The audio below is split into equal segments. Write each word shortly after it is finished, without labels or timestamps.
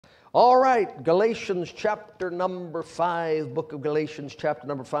All right, Galatians chapter number 5, book of Galatians chapter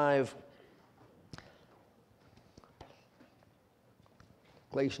number 5.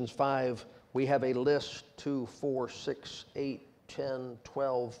 Galatians 5, we have a list, 2, 4, 6, 8, 10,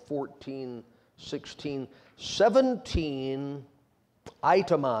 12, 14, 16, 17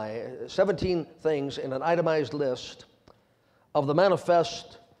 things in an itemized list of the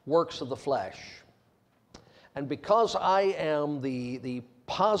manifest works of the flesh. And because I am the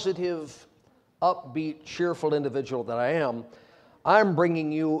positive, upbeat, cheerful individual that I am, I'm bringing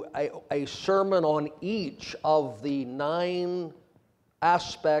you a sermon on each of the 9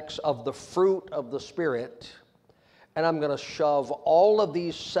 aspects of the fruit of the Spirit, and I'm going to shove all of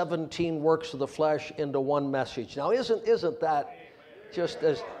these 17 works of the flesh into one message. Now, isn't that just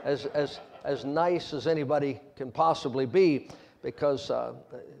as nice as anybody can possibly be? Because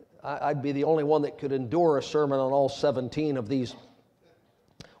I'd be the only one that could endure a sermon on all 17 of these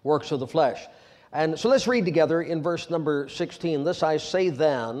works of the flesh. And so let's read together in verse number 16. This I say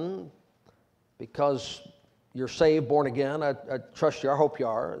then, because you're saved, born again. I trust you. I hope you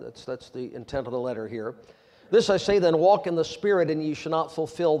are. That's the intent of the letter here. This I say then, walk in the Spirit, and ye shall not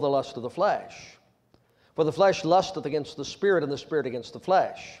fulfill the lust of the flesh. For the flesh lusteth against the Spirit, and the Spirit against the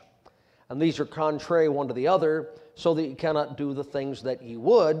flesh. And these are contrary one to the other, so that ye cannot do the things that ye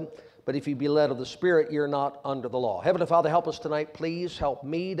would. But if ye be led of the Spirit, you're not under the law. Heavenly Father, help us tonight. Please help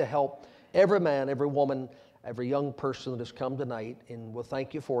me to help every man, every woman, every young person that has come tonight. And we'll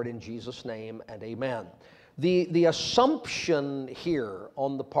thank you for it in Jesus' name, and amen. The assumption here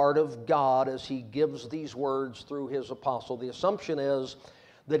on the part of God as He gives these words through His apostle, the assumption is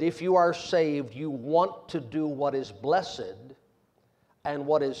that if you are saved, you want to do what is blessed and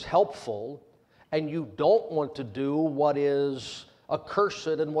what is helpful, and you don't want to do what is accursed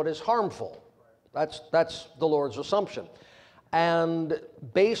and what is harmful. That's the Lord's assumption. And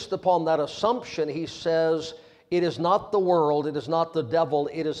based upon that assumption, He says, it is not the world, it is not the devil,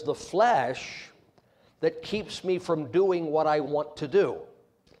 it is the flesh that keeps me from doing what I want to do.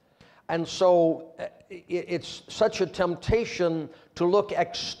 And so it's such a temptation to look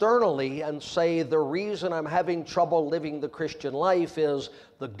externally and say the reason I'm having trouble living the Christian life is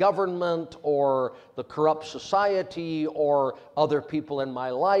the government or the corrupt society or other people in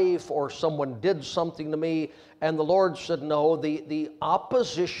my life or someone did something to me. And the Lord said, no, the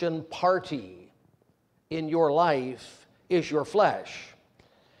opposition party in your life is your flesh.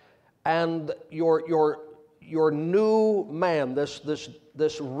 And your new man, this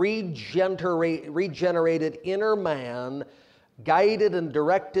regenerated inner man, guided and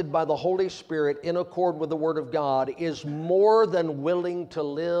directed by the Holy Spirit in accord with the Word of God, is more than willing to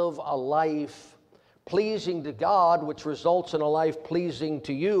live a life pleasing to God, which results in a life pleasing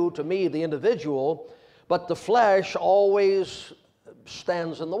to you, to me, the individual. But the flesh always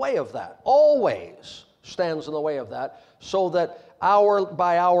stands in the way of that. Always stands in the way of that, so that hour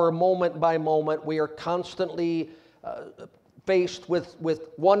by hour, moment by moment, we are constantly faced with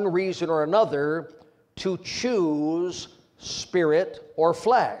one reason or another to choose spirit or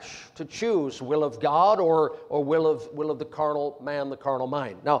flesh, to choose will of God or will of the carnal man, the carnal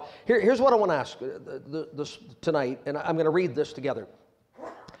mind. Now, here's what I want to ask this tonight, and I'm going to read this together.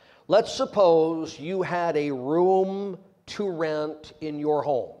 Let's suppose you had a room to rent in your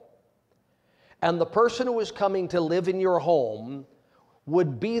home, and the person who was coming to live in your home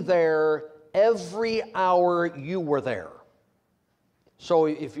would be there every hour you were there. So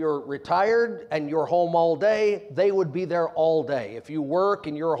if you're retired and you're home all day, they would be there all day. If you work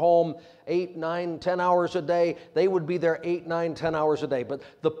and you're home 8, 9, 10 hours a day, they would be there 8, 9, 10 hours a day. But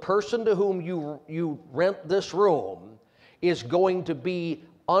the person to whom you rent this room is going to be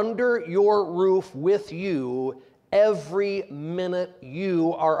under your roof with you every minute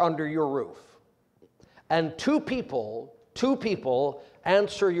you are under your roof. And two people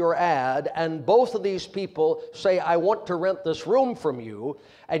answer your ad, and both of these people say, I want to rent this room from you,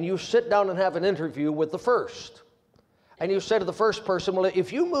 and you sit down and have an interview with the first. And you say to the first person, well,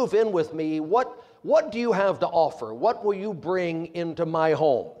 if you move in with me, what do you have to offer? What will you bring into my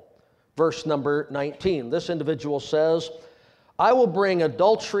home? Verse number 19, this individual says, I will bring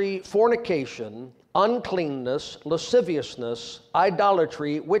adultery, fornication, uncleanness, lasciviousness,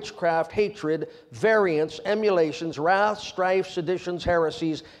 idolatry, witchcraft, hatred, variance, emulations, wrath, strife, seditions,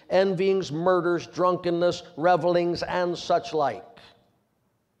 heresies, envyings, murders, drunkenness, revelings, and such like.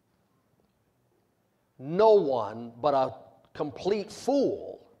 No one but a complete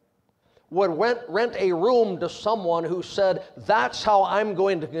fool would rent a room to someone who said, that's how I'm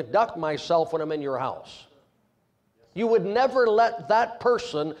going to conduct myself when I'm in your house. You would never let that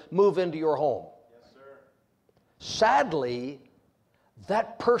person move into your home. Sadly,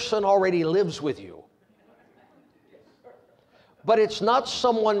 that person already lives with you. But it's not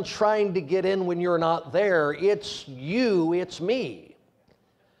someone trying to get in when you're not there. It's you, it's me.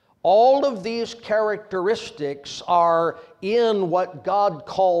 All of these characteristics are in what God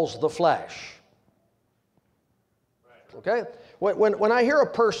calls the flesh. Okay? When I hear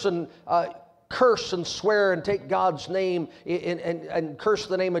a person curse and swear and take God's name and curse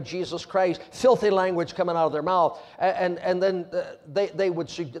the name of Jesus Christ, filthy language coming out of their mouth, and then they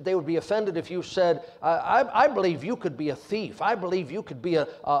would be offended if you said, I believe you could be a thief. I believe you could be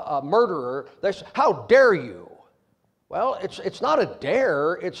a murderer. They say, how dare you? Well, it's not a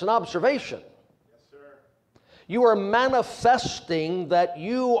dare, it's an observation. Yes, sir. You are manifesting that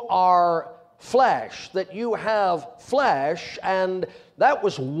you are flesh, that you have flesh, and that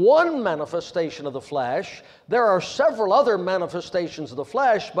was one manifestation of the flesh. There are several other manifestations of the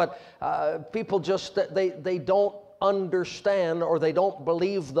flesh, but people just, they don't understand, or they don't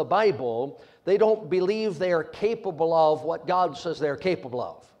believe the Bible. They don't believe they are capable of what God says they're capable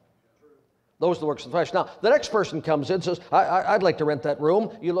of. Those are the works of the flesh. Now, the next person comes in and says, I'd like to rent that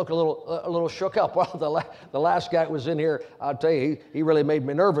room. You look a little shook up. Well, the last guy that was in here, I'll tell you, he really made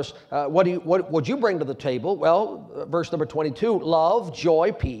me nervous. What would you bring to the table? Well, verse number 22, love,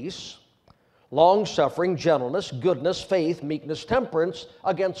 joy, peace, long-suffering, gentleness, goodness, faith, meekness, temperance.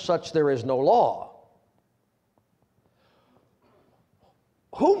 Against such there is no law.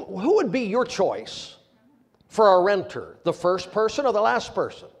 Who would be your choice for a renter? The first person or the last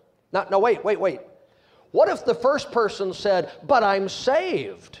person? No, wait. What if the first person said, but I'm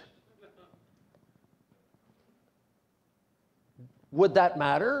saved? Would that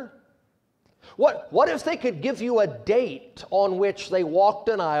matter? What if they could give you a date on which they walked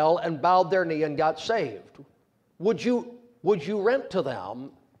an aisle and bowed their knee and got saved? Would you rent to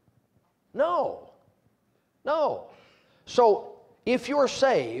them? No. So if you're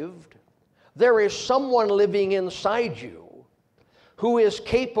saved, there is someone living inside you who is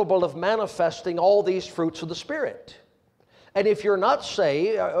capable of manifesting all these fruits of the Spirit. And if you're not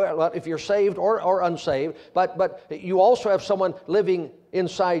saved, if you're saved or unsaved, but you also have someone living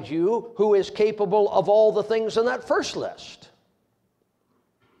inside you who is capable of all the things in that first list.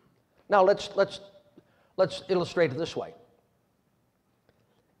 Now let's illustrate it this way.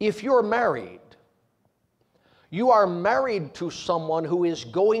 If you're married, you are married to someone who is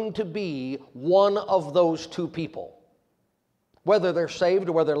going to be one of those two people, whether they're saved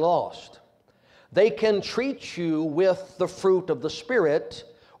or whether they're lost. They can treat you with the fruit of the Spirit,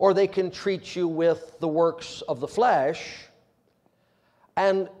 or they can treat you with the works of the flesh.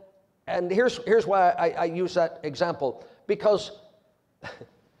 And here's why I use that example. Because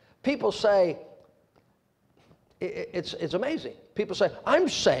people say, it's amazing. People say, I'm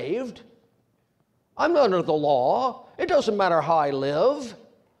saved. I'm under the law. It doesn't matter how I live.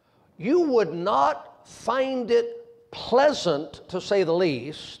 You would not find it pleasant, to say the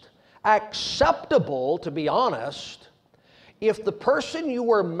least, acceptable, to be honest, if the person you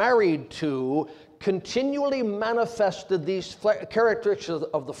were married to continually manifested these characteristics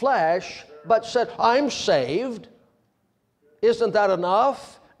of the flesh, but said, I'm saved. Isn't that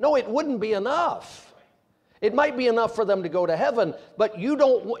enough? No, it wouldn't be enough. It might be enough for them to go to heaven, but you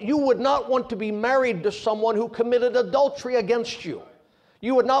would not want to be married to someone who committed adultery against you.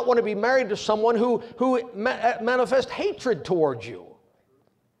 You would not want to be married to someone who manifests hatred towards you.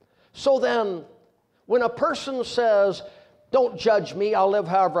 So then, when a person says, don't judge me, I'll live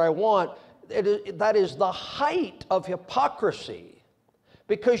however I want, that is the height of hypocrisy,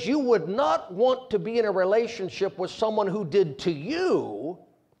 because you would not want to be in a relationship with someone who did to you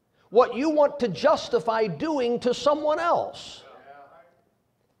what you want to justify doing to someone else.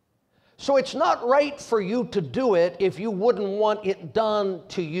 So it's not right for you to do it if you wouldn't want it done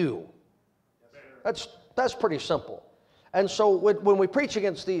to you. That's pretty simple. And so when we preach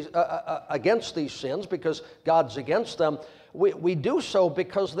against these sins, because God's against them, we do so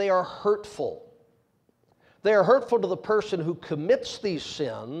because they are hurtful. They are hurtful to the person who commits these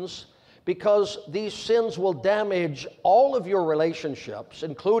sins, because these sins will damage all of your relationships,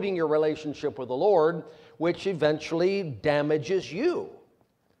 including your relationship with the Lord, which eventually damages you.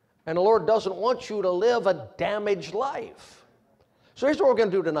 And the Lord doesn't want you to live a damaged life. So here's what we're going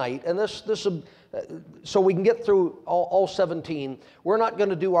to do tonight, and so we can get through all 17. We're not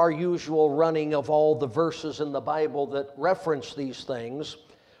going to do our usual running of all the verses in the Bible that reference these things.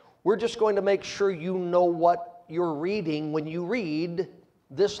 We're just going to make sure you know what you're reading when you read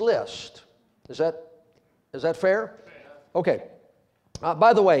this list. Is that fair? Okay.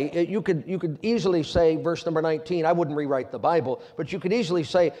 By the way, you could easily say, verse number 19, I wouldn't rewrite the Bible, but you could easily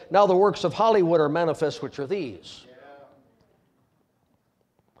say, now the works of Hollywood are manifest, which are these.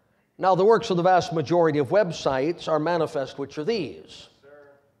 Now, the works of the vast majority of websites are manifest, which are these.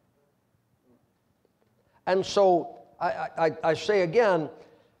 And so, I say again,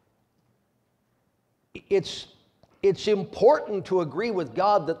 it's important to agree with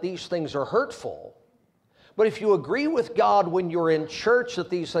God that these things are hurtful. But if you agree with God when you're in church that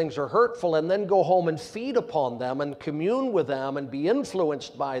these things are hurtful and then go home and feed upon them and commune with them and be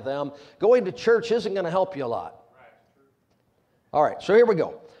influenced by them, going to church isn't going to help you a lot. All right, so here we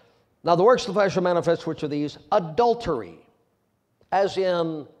go. Now, the works of the flesh are manifest, which are these: adultery, as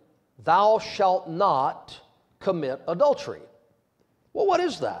in, thou shalt not commit adultery. Well, what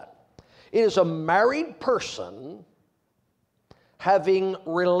is that? It is a married person having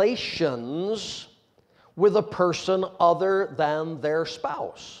relations with a person other than their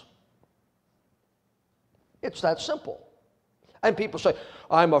spouse. It's that simple. And people say,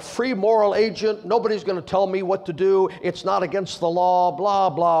 I'm a free moral agent, nobody's going to tell me what to do, it's not against the law,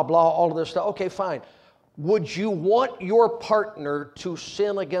 blah, blah, blah, all of this stuff. Okay, fine. Would you want your partner to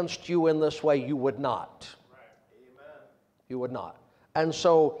sin against you in this way? You would not. Right. Amen. You would not. And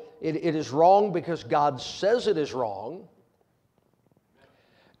so it is wrong because God says it is wrong.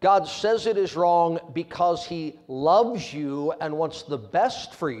 God says it is wrong because He loves you and wants the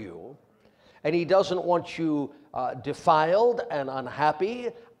best for you, and He doesn't want you defiled and unhappy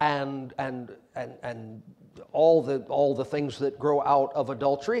and all the things that grow out of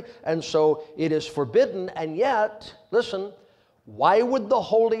adultery. And so it is forbidden. And yet, listen, why would the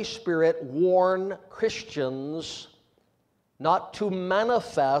Holy Spirit warn Christians not to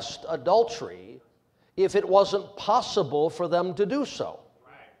manifest adultery if it wasn't possible for them to do so?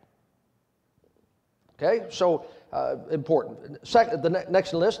 Okay, so important. Second, the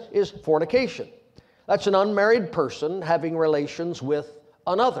next list is fornication. That's an unmarried person having relations with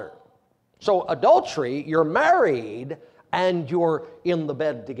another. So adultery, you're married and you're in the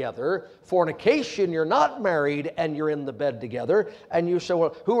bed together. Fornication, you're not married and you're in the bed together. And you say,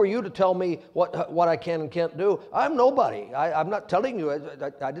 well, who are you to tell me what I can and can't do? I'm nobody. I'm not telling you.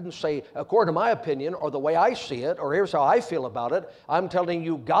 I didn't say according to my opinion or the way I see it or here's how I feel about it. I'm telling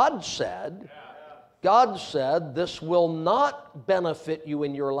you God said. God said, this will not benefit you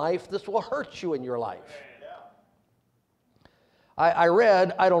in your life. This will hurt you in your life. I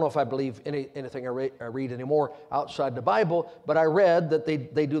read, I don't know if I believe anything I read anymore outside the Bible, but I read that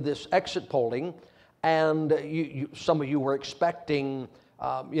they do this exit polling, and some of you were expecting,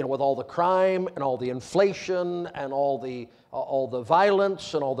 with all the crime and all the inflation and all the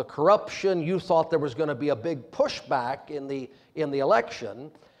violence and all the corruption, you thought there was going to be a big pushback in the election.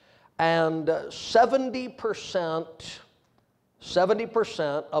 And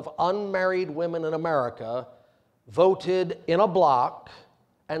 70% of unmarried women in America voted in a block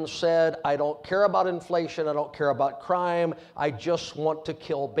and said, I don't care about inflation, I don't care about crime, I just want to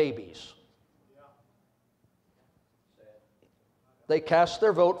kill babies. They cast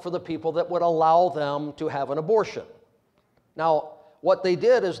their vote for the people that would allow them to have an abortion. Now, what they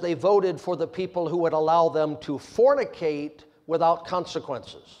did is they voted for the people who would allow them to fornicate without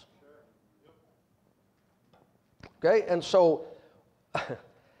consequences. Okay, and so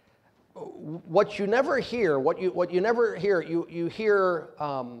what you never hear, you hear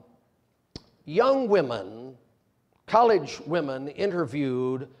young women, college women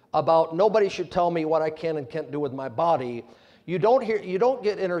interviewed about nobody should tell me what I can and can't do with my body. You don't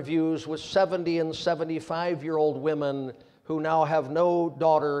get interviews with 70 and 75-year-old women who now have no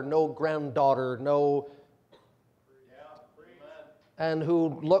daughter, no granddaughter, and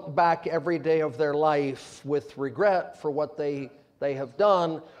who look back every day of their life with regret for what they have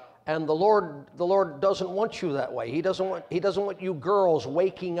done. And the Lord doesn't want you that way. He doesn't want you girls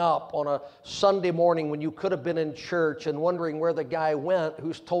waking up on a Sunday morning when you could have been in church and wondering where the guy went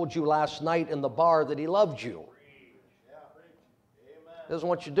who's told you last night in the bar that he loved you. He doesn't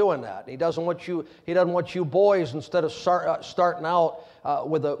want you doing that. He doesn't want you boys, instead of starting out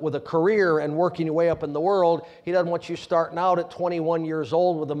with a career and working your way up in the world, he doesn't want you starting out at 21 years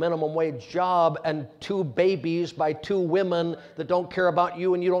old with a minimum wage job and 2 babies by 2 women that don't care about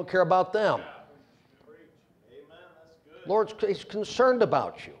you and you don't care about them. Lord, He's concerned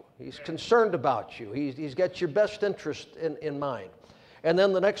about you. He's concerned about you. He's got your best interest in mind. And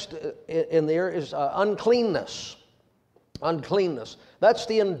then the next in there is uncleanness. Uncleanness. That's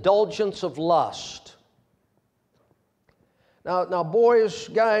the indulgence of lust. Now, boys,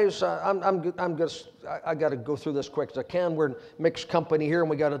 guys, I got to go through this quick as I can. We're in mixed company here, and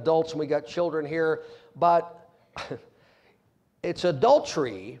we got adults and we got children here. But it's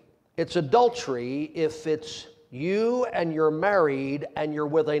adultery. It's adultery if it's you and you're married and you're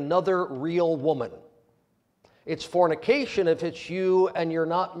with another real woman. It's fornication if it's you and you're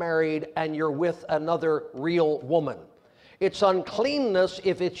not married and you're with another real woman. It's uncleanness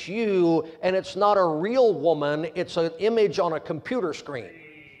if it's you and it's not a real woman, it's an image on a computer screen. Amen.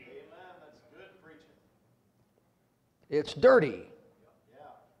 That's good preaching. It's dirty.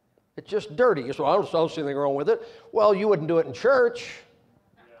 It's just dirty. You say, well, I don't see anything wrong with it. Well, you wouldn't do it in church.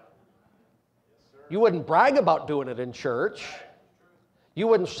 You wouldn't brag about doing it in church. You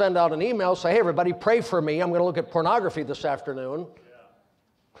wouldn't send out an email, say, hey, everybody, pray for me. I'm going to look at pornography this afternoon.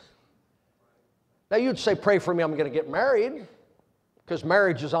 Now, you'd say, pray for me, I'm going to get married, because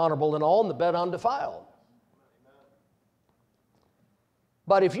marriage is honorable and all, and the bed undefiled.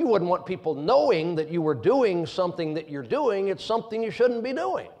 But if you wouldn't want people knowing that you were doing something that you're doing, it's something you shouldn't be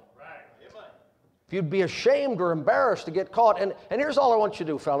doing. If you'd be ashamed or embarrassed to get caught. And here's all I want you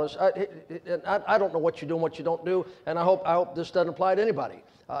to do, fellas. I don't know what you do and what you don't do, and I hope this doesn't apply to anybody.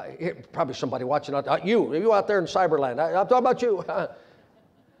 Probably somebody watching out. You out there in cyberland. I'm talking about you.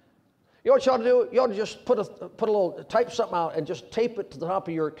 You know what you ought to do? You ought to just type something out and just tape it to the top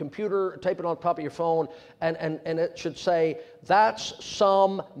of your computer, tape it on top of your phone, and it should say, that's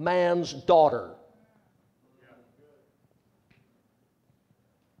some man's daughter.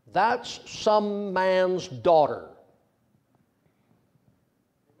 That's some man's daughter.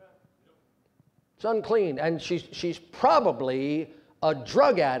 It's unclean. And she's probably a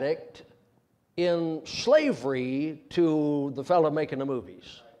drug addict in slavery to the fellow making the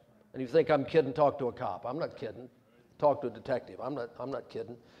movies. And you think I'm kidding, talk to a cop. I'm not kidding. Talk to a detective. I'm not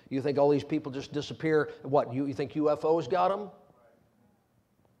kidding. You think all these people just disappear? What, you think UFOs got them?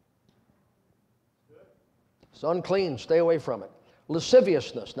 It's unclean. Stay away from it.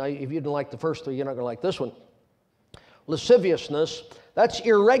 Lasciviousness. Now, if you didn't like the first three, you're not going to like this one. Lasciviousness, that's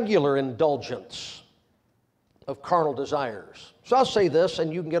irregular indulgence of carnal desires. So I'll say this,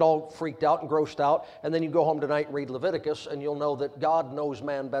 and you can get all freaked out and grossed out, and then you go home tonight and read Leviticus, and you'll know that God knows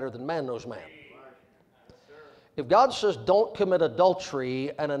man better than man knows man. If God says don't commit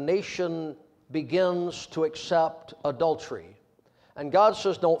adultery, and a nation begins to accept adultery, and God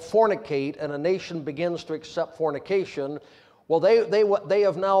says don't fornicate, and a nation begins to accept fornication, well, they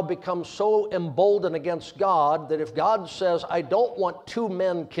have now become so emboldened against God that if God says, I don't want two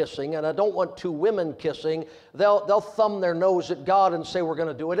men kissing and I don't want two women kissing, they'll thumb their nose at God and say, we're going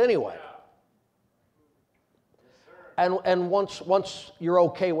to do it anyway. And once you're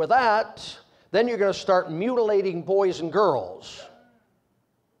okay with that, then you're going to start mutilating boys and girls.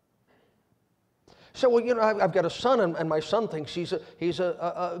 So, well, you know, I've got a son, and my son thinks he's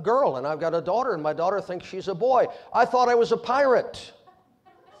a girl, and I've got a daughter, and my daughter thinks she's a boy. I thought I was a pirate.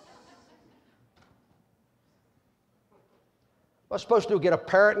 What am I supposed to do, get a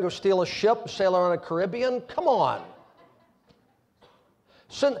parrot and go steal a ship and sail around the Caribbean? Come on.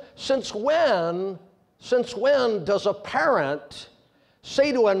 Since when does a parent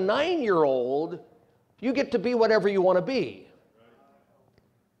say to a 9-year-old, you get to be whatever you want to be?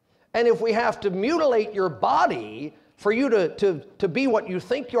 And if we have to mutilate your body for you to be what you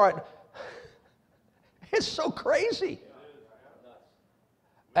think you are, it's so crazy.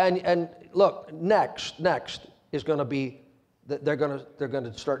 And look, next is going to be they're going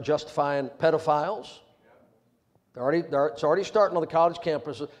to start justifying pedophiles. It's already starting on the college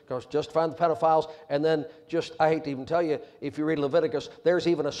campuses, because justifying the pedophiles, and then just, I hate to even tell you, if you read Leviticus, there's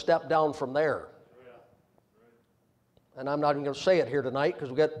even a step down from there. And I'm not even going to say it here tonight because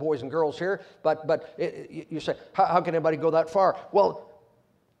we've got boys and girls here, but you say, how can anybody go that far? Well,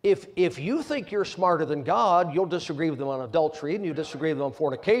 if you think you're smarter than God, you'll disagree with him on adultery, and you disagree with him on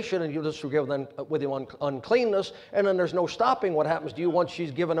fornication, and you'll disagree with him on uncleanness, and then there's no stopping what happens to you once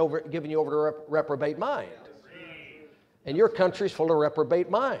she's given you over to a reprobate mind. And your country's full of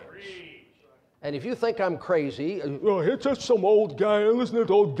reprobate minds. And if you think I'm crazy, oh, it's just some old guy, listen to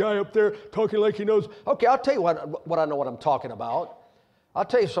that old guy up there talking like he knows. Okay, I'll tell you what I know what I'm talking about. I'll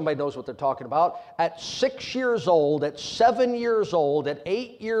tell you if somebody knows what they're talking about. At 6 years old, at 7 years old, at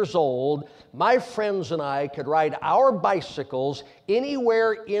 8 years old, my friends and I could ride our bicycles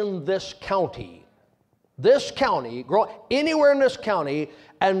anywhere in this county. Anywhere in this county,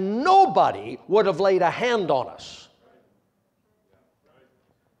 and nobody would have laid a hand on us.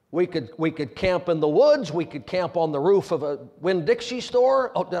 We could camp in the woods. We could camp on the roof of a Winn-Dixie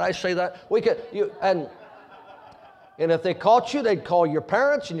store. Oh, did I say that? And if they caught you, they'd call your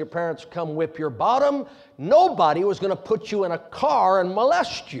parents, and your parents come whip your bottom. Nobody was going to put you in a car and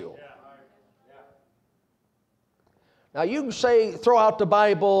molest you. Now, you can say, throw out the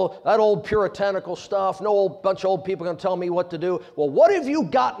Bible, that old puritanical stuff, no bunch of old people are going to tell me what to do. Well, what have you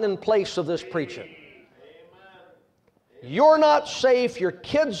gotten in place of this preaching? You're not safe. Your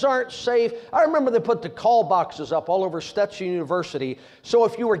kids aren't safe. I remember they put the call boxes up all over Stetson University. So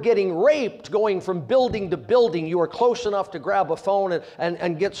if you were getting raped going from building to building, you were close enough to grab a phone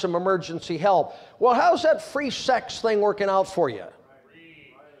and get some emergency help. Well, how's that free sex thing working out for you?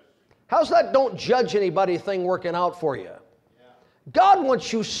 How's that don't judge anybody thing working out for you? God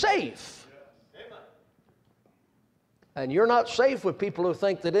wants you safe. And you're not safe with people who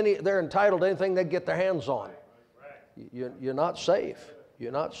think that they're entitled to anything they get their hands on. You're not safe.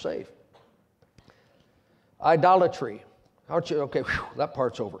 You're not safe. Idolatry. Aren't you? Okay, whew, that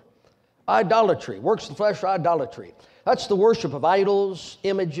part's over. Idolatry. Works of the flesh are idolatry. That's the worship of idols,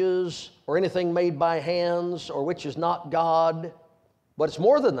 images, or anything made by hands, or which is not God. But it's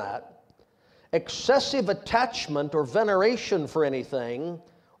more than that. Excessive attachment or veneration for anything,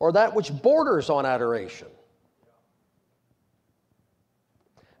 or that which borders on adoration.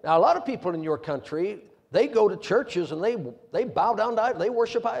 Now, a lot of people in your country, they go to churches and they bow down to, they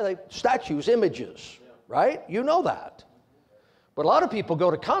worship statues, images, right? You know that. But a lot of people go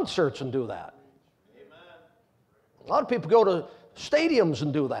to concerts and do that. A lot of people go to stadiums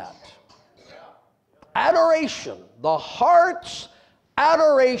and do that. Adoration, the heart's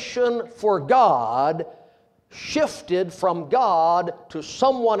adoration for God shifted from God to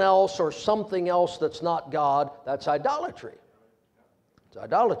someone else or something else that's not God. That's idolatry. It's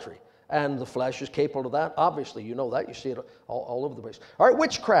idolatry. And the flesh is capable of that. Obviously, you know that. You see it all over the place. All right,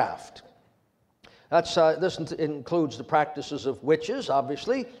 witchcraft. This includes the practices of witches,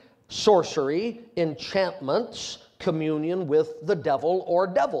 obviously, sorcery, enchantments, communion with the devil or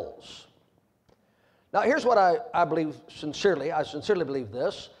devils. Now, here's what I believe sincerely. I sincerely believe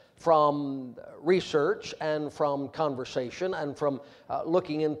this from research and from conversation and from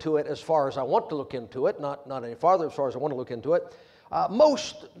looking into it as far as I want to look into it, not any farther as far as I want to look into it.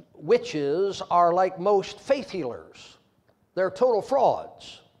 Most witches are like most faith healers. They're total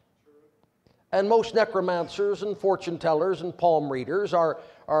frauds. And most necromancers and fortune tellers and palm readers are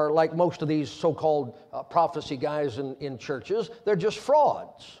like most of these so-called prophecy guys in churches. They're just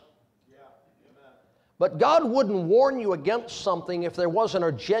frauds. But God wouldn't warn you against something if there wasn't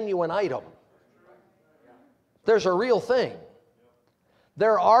a genuine item. There's a real thing.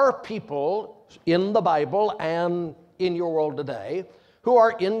 There are people in the Bible and in your world today who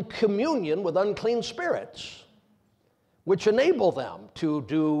are in communion with unclean spirits, which enable them to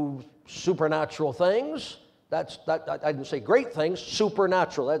do supernatural things. I didn't say great things,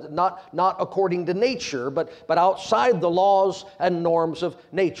 supernatural. That's not according to nature, but outside the laws and norms of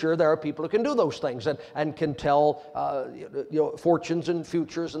nature, there are people who can do those things and can tell fortunes and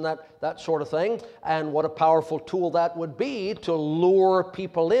futures and that sort of thing. And what a powerful tool that would be to lure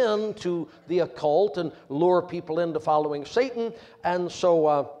people into the occult and lure people into following Satan. And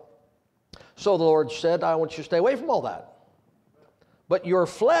so the Lord said, I want you to stay away from all that. But your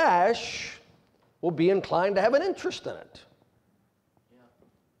flesh will be inclined to have an interest in it.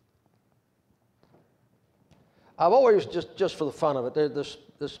 I've always, just for the fun of it, there's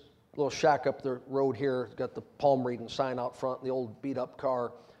this little shack up the road here, got the palm reading sign out front, the old beat-up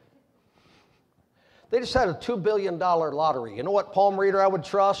car. They just had a $2 billion lottery. You know what palm reader I would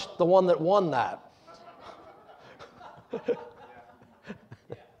trust? The one that won that.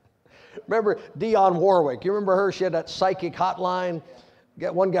 Remember Dionne Warwick? You remember her? She had that psychic hotline.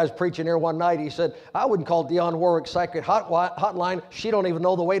 One guy's preaching here one night. He said, I wouldn't call Dionne Warwick psychic hotline. She don't even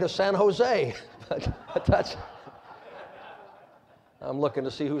know the way to San Jose. But that's... I'm looking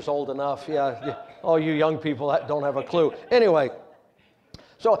to see who's old enough. Yeah, all you young people that don't have a clue. Anyway,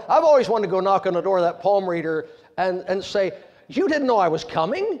 so I've always wanted to go knock on the door of that palm reader and say, you didn't know I was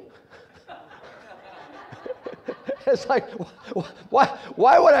coming? It's like,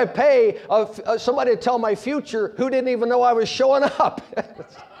 why would I pay somebody to tell my future who didn't even know I was showing up?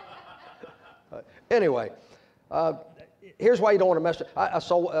 Anyway, here's why you don't want to mess with. I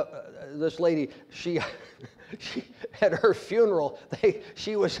saw this lady, she at her funeral,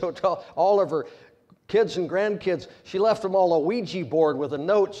 she was all of her kids and grandkids, she left them all a Ouija board with a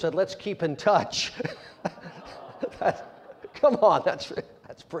note, said, let's keep in touch. Come on, that's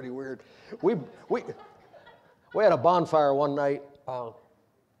pretty weird. We had a bonfire one night out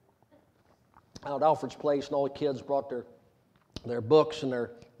at Alfred's place, and all the kids brought their books and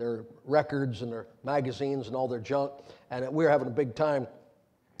their records and their magazines and all their junk, and we were having a big time.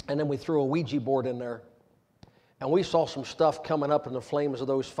 And then we threw a Ouija board in there, and we saw some stuff coming up in the flames of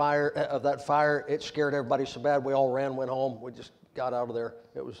that fire. It scared everybody so bad we all ran, went home. We just got out of there.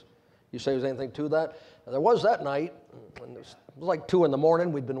 You say there's anything to that? There was that night. It was like 2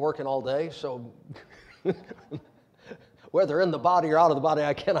 a.m. We'd been working all day, so... Whether in the body or out of the body,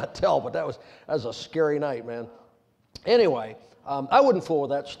 I cannot tell, but that was a scary night, man. Anyway, I wouldn't fool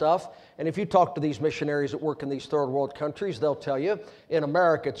with that stuff. And if you talk to these missionaries that work in these third world countries, they'll tell you in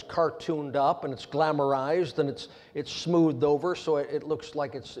America it's cartooned up and it's glamorized and it's smoothed over so it looks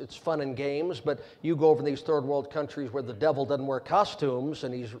like it's fun and games. But you go over in these third world countries where the devil doesn't wear costumes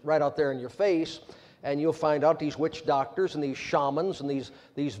and he's right out there in your face, and you'll find out these witch doctors and these shamans and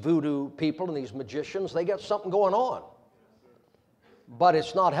these voodoo people and these magicians, they got something going on. But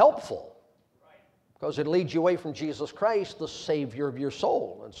it's not helpful, because it leads you away from Jesus Christ, the Savior of your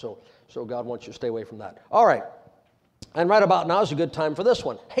soul. And so God wants you to stay away from that. All right. And right about now is a good time for this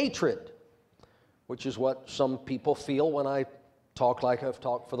one. Hatred, which is what some people feel when I talk like I've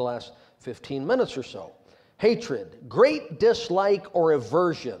talked for the last 15 minutes or so. Hatred, great dislike or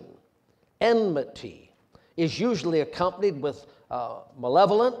aversion, enmity, is usually accompanied with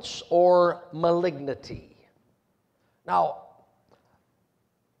malevolence or malignity. Now,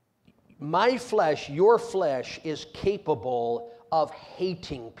 my flesh, your flesh, is capable of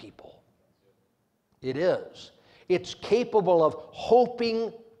hating people. It is. It's capable of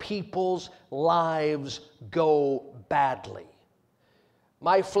hoping people's lives go badly.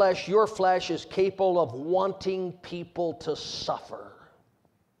 My flesh, your flesh, is capable of wanting people to suffer.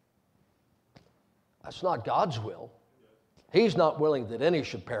 That's not God's will. He's not willing that any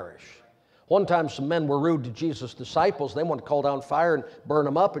should perish. One time some men were rude to Jesus' disciples. They wanted to call down fire and burn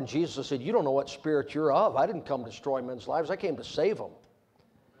them up. And Jesus said, you don't know what spirit you're of. I didn't come to destroy men's lives. I came to save them.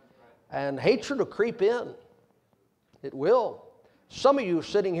 And hatred will creep in. It will. Some of you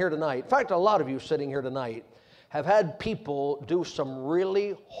sitting here tonight, in fact, a lot of you sitting here tonight, have had people do some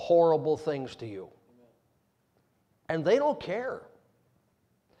really horrible things to you. And they don't care.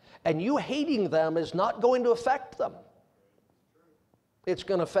 And you hating them is not going to affect them. It's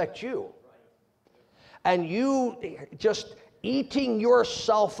going to affect you. And you just eating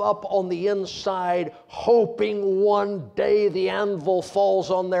yourself up on the inside, hoping one day the anvil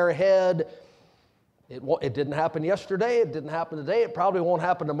falls on their head. It didn't happen yesterday. It didn't happen today. It probably won't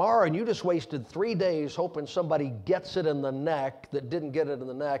happen tomorrow. And you just wasted 3 days hoping somebody gets it in the neck that didn't get it in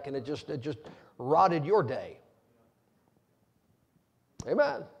the neck, and it just rotted your day.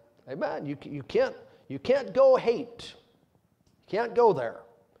 Amen. Amen. You can't go hate. You can't go there.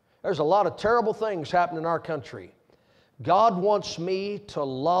 There's a lot of terrible things happening in our country. God wants me to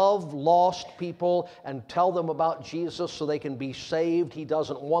love lost people and tell them about Jesus so they can be saved. He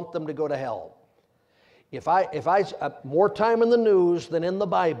doesn't want them to go to hell. If I more time in the news than in the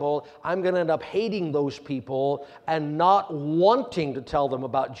Bible, I'm going to end up hating those people and not wanting to tell them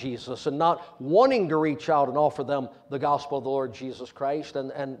about Jesus and not wanting to reach out and offer them the gospel of the Lord Jesus Christ,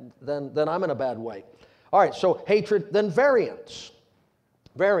 and then I'm in a bad way. All right, so hatred, then variance.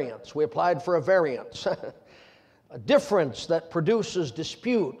 Variance. We applied for a variance. A difference that produces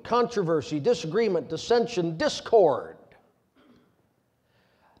dispute, controversy, disagreement, dissension, discord.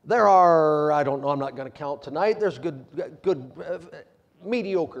 There are, I don't know, I'm not going to count tonight. There's a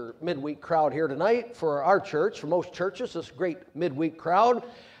mediocre midweek crowd here tonight for our church, for most churches, this great midweek crowd.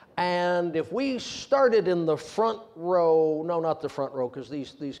 And if we started in the front row, no, not the front row, because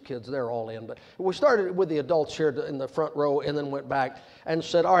these kids, they're all in, but we started with the adults here in the front row and then went back and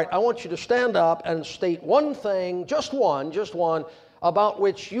said, all right, I want you to stand up and state one thing, just one, about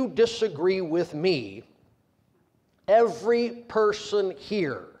which you disagree with me. Every person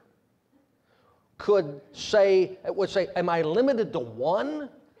here would say, am I limited to one?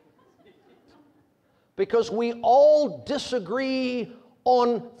 Because we all disagree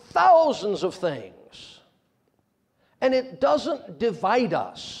on thousands of things. And it doesn't divide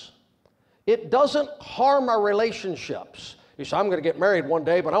us. It doesn't harm our relationships. You say, I'm going to get married one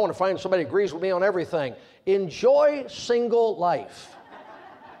day, but I want to find somebody who agrees with me on everything. Enjoy single life.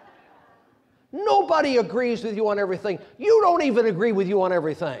 Nobody agrees with you on everything. You don't even agree with you on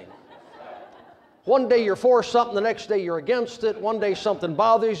everything. One day you're for something, the next day you're against it. One day something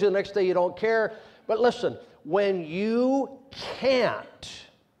bothers you, the next day you don't care. But listen, when you can't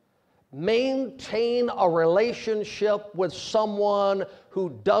maintain a relationship with someone who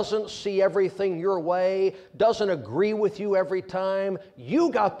doesn't see everything your way, doesn't agree with you every time,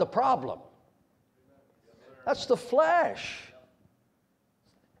 you got the problem. That's the flesh.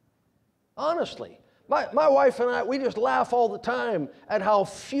 Honestly. My wife and I, we just laugh all the time at how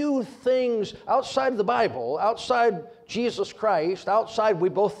few things outside the Bible, outside Jesus Christ, outside we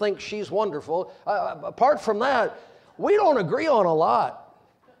both think she's wonderful. Apart from that, we don't agree on a lot.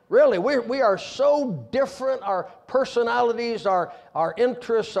 Really, we are so different. Our personalities, our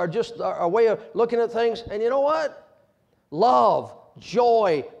interests, are just our way of looking at things. And you know what? Love,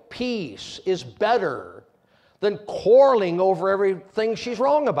 joy, peace is better than quarreling over everything she's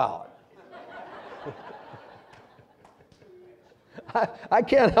wrong about. I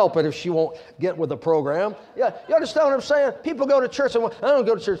can't help it if she won't get with the program. Yeah, you understand what I'm saying? People go to church and I don't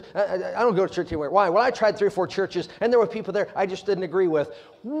go to church. I don't go to church anywhere. Why? Well, I tried 3 or 4 churches and there were people there I just didn't agree with.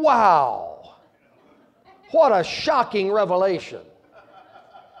 Wow. What a shocking revelation.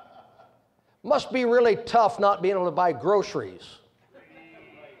 Must be really tough not being able to buy groceries.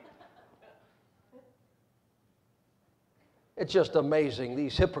 It's just amazing.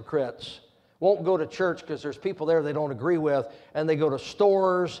 These hypocrites won't go to church because there's people there they don't agree with, and they go to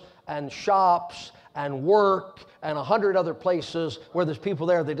stores and shops and work and 100 other places where there's people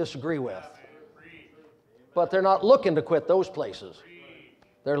there they disagree with. But they're not looking to quit those places.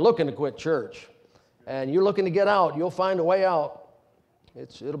 They're looking to quit church. And you're looking to get out, you'll find a way out.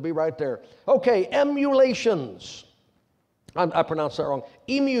 It'll be right there. Okay, emulations. I pronounced that wrong.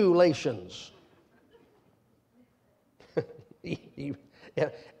 Emulations.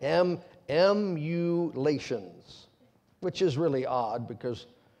 Emulations, which is really odd because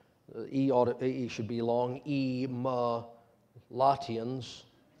E should be long. Latians.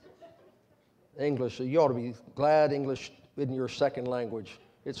 English, you ought to be glad English in your second language.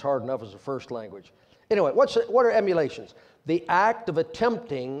 It's hard enough as a first language. Anyway, what are emulations? The act of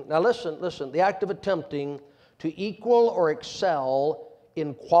attempting, now listen, the act of attempting to equal or excel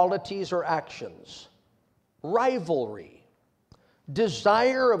in qualities or actions. Rivalry.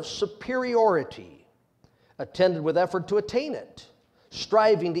 Desire of superiority, attended with effort to attain it,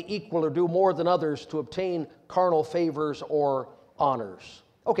 striving to equal or do more than others to obtain carnal favors or honors.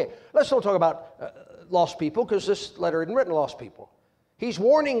 Okay, let's not talk about lost people because this letter isn't written to lost people. He's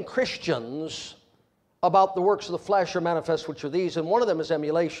warning Christians about the works of the flesh are manifest, which are these, and one of them is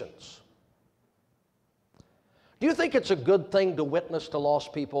emulations. Do you think it's a good thing to witness to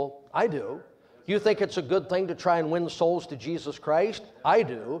lost people? I do. Do you think it's a good thing to try and win souls to Jesus Christ? I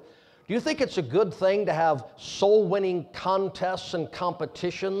do. Do you think it's a good thing to have soul-winning contests and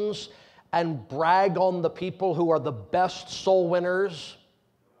competitions and brag on the people who are the best soul winners?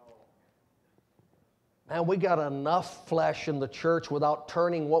 Man, we got enough flesh in the church without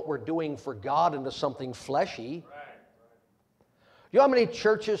turning what we're doing for God into something fleshy. You know how many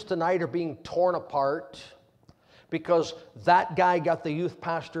churches tonight are being torn apart because that guy got the youth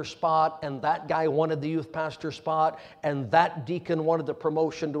pastor spot, and that guy wanted the youth pastor spot, and that deacon wanted the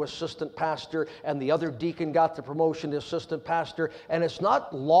promotion to assistant pastor, and the other deacon got the promotion to assistant pastor. And it's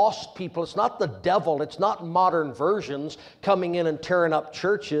not lost people, it's not the devil, it's not modern versions coming in and tearing up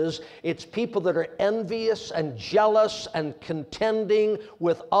churches. It's people that are envious and jealous and contending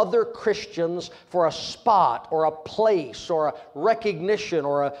with other Christians for a spot or a place or a recognition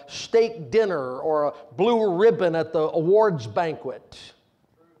or a steak dinner or a blue ribbon at the awards banquet.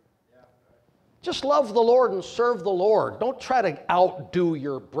 Just love the Lord and serve the Lord. Don't try to outdo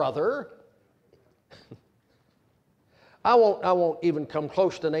your brother. I won't even come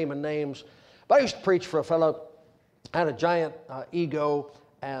close to naming names, but I used to preach for a fellow had a giant ego,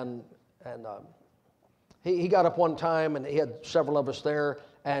 and he got up one time, and he had several of us there,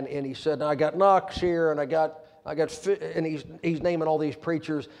 and he said, "Now I got Knox here, and I got," and he's naming all these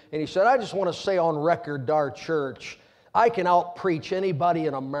preachers, and he said, "I just want to say on record to our church, I can out-preach anybody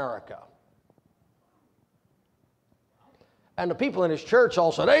in America." And the people in his church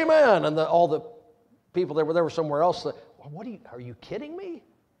all said, "Amen," and all the people that were somewhere else said, "What are you kidding me?"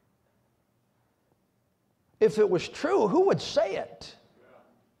 If it was true, who would say it?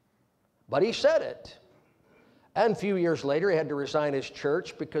 But he said it. And a few years later, he had to resign his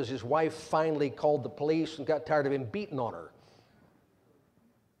church because his wife finally called the police and got tired of him beating on her.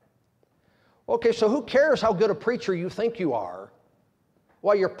 Okay, so who cares how good a preacher you think you are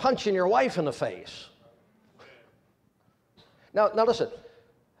while you're punching your wife in the face? Now listen,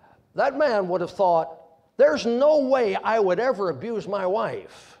 that man would have thought, there's no way I would ever abuse my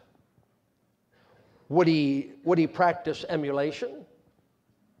wife. Would he practice emulation?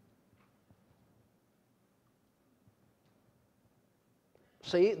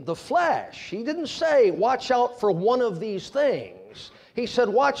 See, the flesh. He didn't say, watch out for one of these things. He said,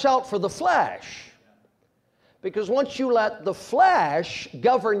 watch out for the flesh. Because once you let the flesh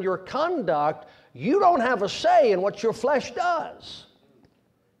govern your conduct, you don't have a say in what your flesh does.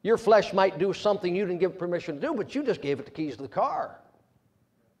 Your flesh might do something you didn't give permission to do, but you just gave it the keys to the car.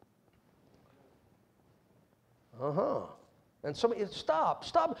 And somebody, stop.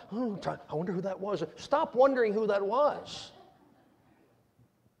 Oh, I wonder who that was. Stop wondering who that was.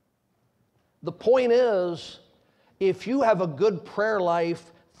 The point is, if you have a good prayer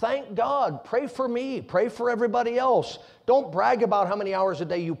life, thank God. Pray for me. Pray for everybody else. Don't brag about how many hours a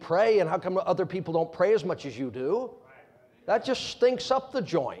day you pray and how come other people don't pray as much as you do. That just stinks up the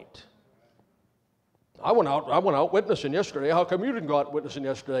joint. I went out witnessing yesterday. How come you didn't go out witnessing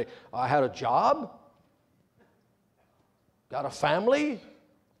yesterday? I had a job. Got a family.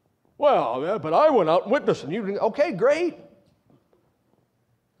 Well, yeah, but I went out witnessing. You didn't. Okay, great.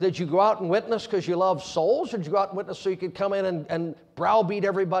 Did you go out and witness because you love souls? Or did you go out and witness so you could come in and browbeat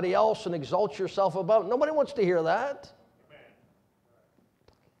everybody else and exalt yourself above? Nobody wants to hear that.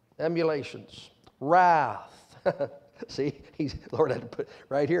 Emulations. Wrath. See, Lord had to put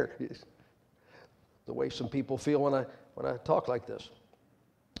right here. The way some people feel when I talk like this.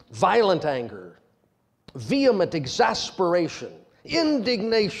 Violent anger. Vehement exasperation.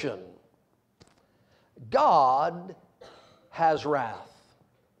 Indignation. God has wrath.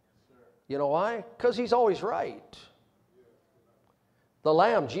 You know why? Because He's always right. The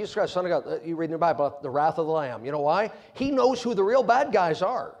Lamb, Jesus Christ, Son of God, you read in the Bible, the wrath of the Lamb. You know why? He knows who the real bad guys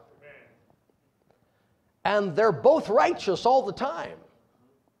are. And they're both righteous all the time.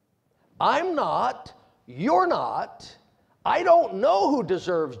 I'm not, you're not. I don't know who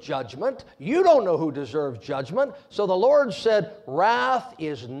deserves judgment. You don't know who deserves judgment. So the Lord said, wrath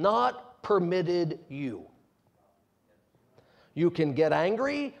is not permitted you. You can get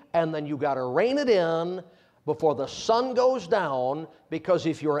angry, and then you got to rein it in before the sun goes down, because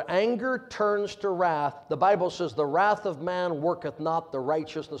if your anger turns to wrath, the Bible says, the wrath of man worketh not the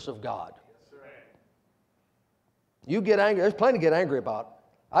righteousness of God. You get angry, there's plenty to get angry about.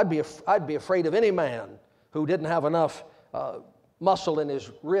 I'd be afraid of any man who didn't have enough muscle in his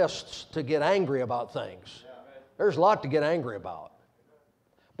wrists to get angry about things. There's a lot to get angry about.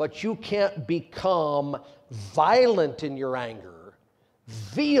 But you can't become violent in your anger,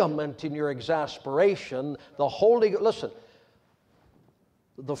 vehement in your exasperation. Listen,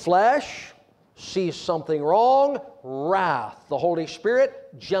 the flesh sees something wrong, wrath. The Holy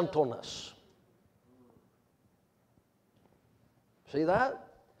Spirit, gentleness. See that?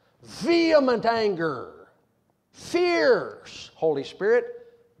 Vehement anger, fierce. Holy Spirit,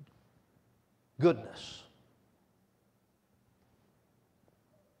 goodness.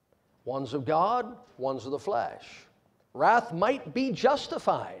 One's of God, one's of the flesh. Wrath might be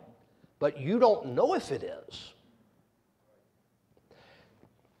justified, but you don't know if it is.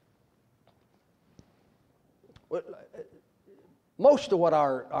 Most of what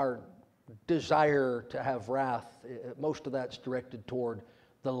our desire to have wrath, most of that's directed toward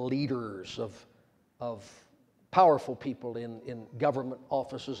the leaders of powerful people in government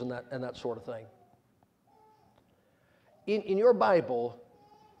offices and that sort of thing. In your Bible,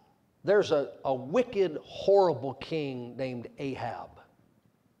 there's a wicked, horrible king named Ahab.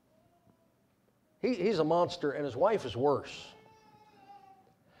 He's a monster, and his wife is worse.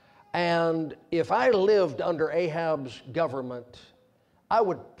 And if I lived under Ahab's government, I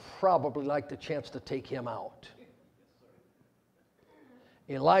would probably like the chance to take him out.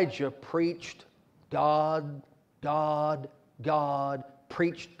 Elijah preached God, God, God,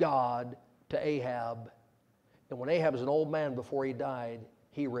 preached God to Ahab. And when Ahab was an old man before he died,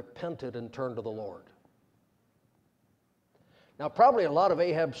 he repented and turned to the Lord. Now, probably a lot of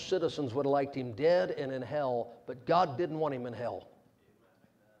Ahab's citizens would have liked him dead and in hell, but God didn't want him in hell.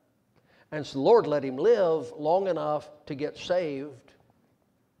 And so the Lord let him live long enough to get saved.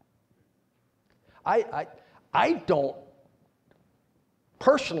 I don't,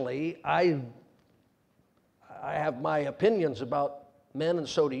 personally, I have my opinions about men, and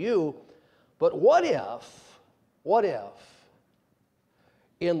so do you, but what if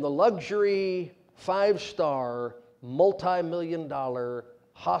in the luxury 5-star multi-million-dollar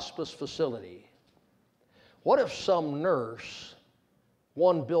hospice facility, what if some nurse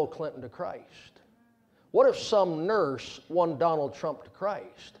won Bill Clinton to Christ? What if some nurse won Donald Trump to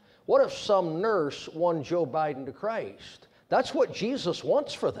Christ? What if some nurse won Joe Biden to Christ? That's what Jesus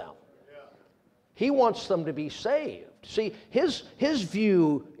wants for them. He wants them to be saved. See, his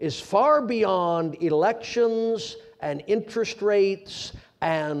view is far beyond elections and interest rates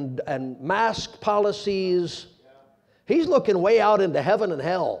and mask policies. He's looking way out into heaven and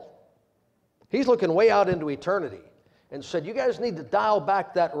hell. He's looking way out into eternity and said, you guys need to dial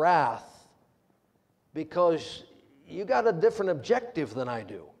back that wrath because you got a different objective than I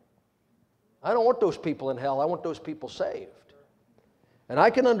do. I don't want those people in hell. I want those people saved. And I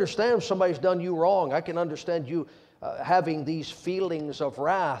can understand if somebody's done you wrong. I can understand you having these feelings of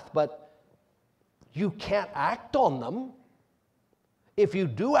wrath, but you can't act on them. If you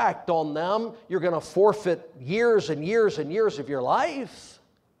do act on them, you're going to forfeit years and years and years of your life.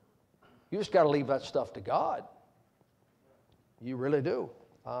 You just got to leave that stuff to God. You really do.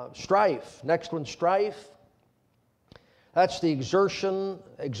 Strife. Next one, strife. That's the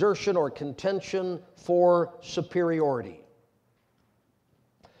exertion or contention for superiority.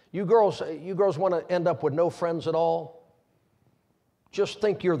 You girls want to end up with no friends at all? Just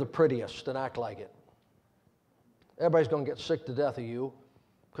think you're the prettiest and act like it. Everybody's going to get sick to death of you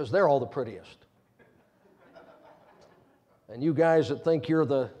because they're all the prettiest. And you guys that think you're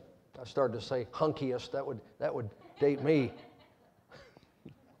the, I started to say hunkiest, that would date me.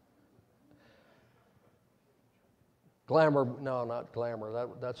 Glamour, no, not glamour,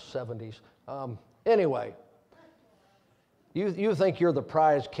 that's 70s. Anyway, you think you're the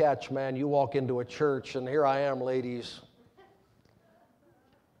prize catch, man. You walk into a church, and here I am, ladies.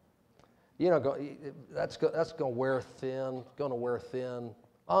 You know, that's going to wear thin, going to wear thin.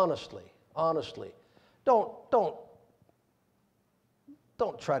 Honestly, don't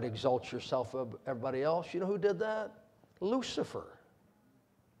try to exalt yourself above everybody else. You know who did that? Lucifer.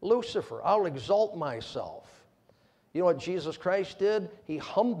 I'll exalt myself. You know what Jesus Christ did? He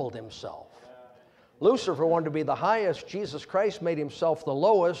humbled himself. Lucifer wanted to be the highest. Jesus Christ made himself the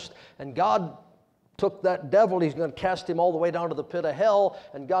lowest. And God took that devil. He's going to cast him all the way down to the pit of hell.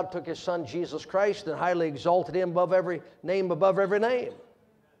 And God took his son Jesus Christ and highly exalted him above every name.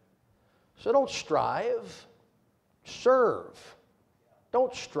 So don't strive. Serve.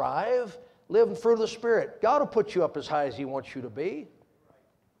 Don't strive. Live in fruit of the Spirit. God will put you up as high as he wants you to be.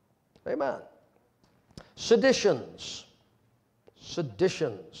 Amen. Seditions.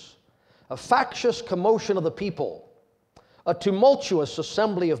 A factious commotion of the people. A tumultuous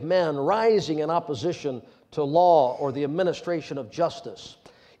assembly of men rising in opposition to law or the administration of justice.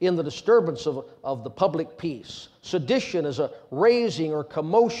 In the disturbance of the public peace. Sedition is a raising or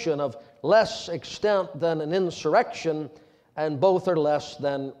commotion of less extent than an insurrection, and both are less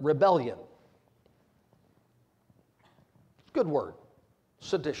than rebellion. Good word.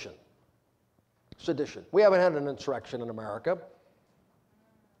 Sedition. We haven't had an insurrection in America.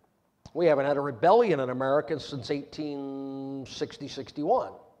 We haven't had a rebellion in America since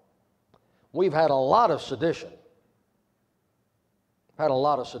 1860-61. We've had a lot of sedition.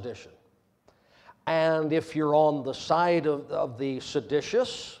 And if you're on the side of the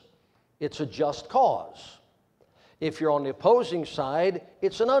seditious, it's a just cause. If you're on the opposing side,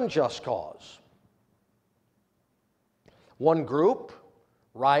 it's an unjust cause. One group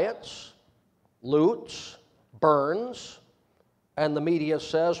riots, loots, burns, and the media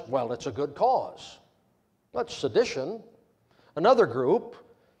says, well, it's a good cause. That's sedition. Another group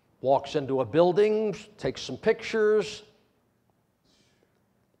walks into a building, takes some pictures.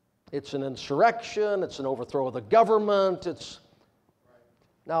 It's an insurrection. It's an overthrow of the government.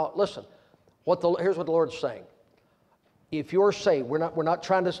 Now, listen. Here's what the Lord's saying. If you're saved, we're not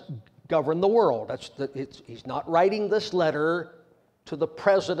trying to govern the world. He's not writing this letter to the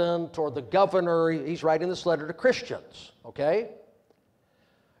president or the governor. He's writing this letter to Christians, okay?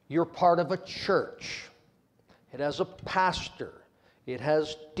 You're part of a church. It has a pastor. It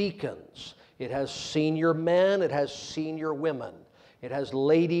has deacons. It has senior men. It has senior women. It has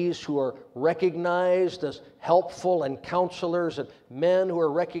ladies who are recognized as helpful and counselors, and men who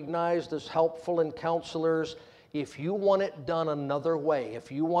are recognized as helpful and counselors. If you want it done another way,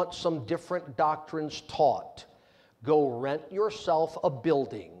 if you want some different doctrines taught, go rent yourself a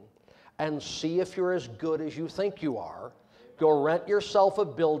building and see if you're as good as you think you are. Go rent yourself a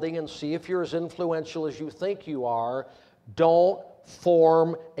building and see if you're as influential as you think you are. Don't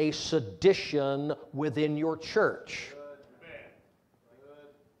form a sedition within your church.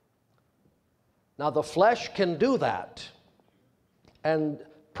 Now, the flesh can do that. And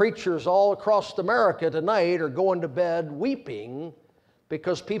preachers all across America tonight are going to bed weeping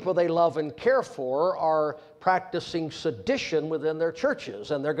because people they love and care for are practicing sedition within their churches,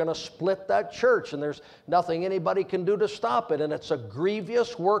 and they're going to split that church, and there's nothing anybody can do to stop it, and it's a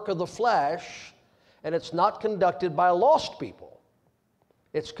grievous work of the flesh, and it's not conducted by lost people.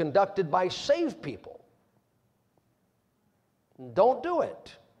 It's conducted by saved people. Don't do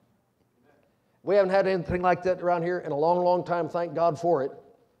it. We haven't had anything like that around here in a long, long time, thank God for it.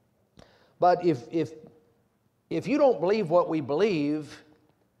 But if you don't believe what we believe,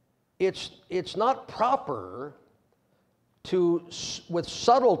 it's not proper to, with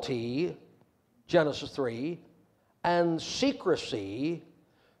subtlety, Genesis 3, and secrecy,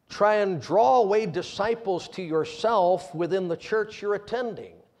 try and draw away disciples to yourself within the church you're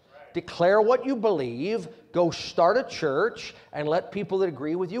attending. Right. Declare what you believe, go start a church, and let people that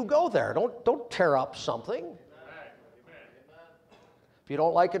agree with you go there. Don't tear up something. Amen. If you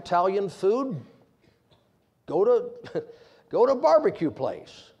don't like Italian food, go to a barbecue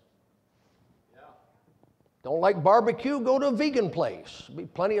place. Don't like barbecue, go to a vegan place. There'll be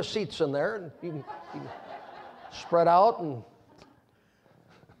plenty of seats in there, and you can spread out. And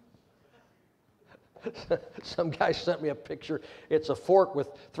Some guy sent me a picture. It's a fork with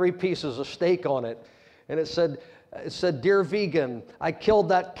 3 pieces of steak on it. And it said, "Dear vegan, I killed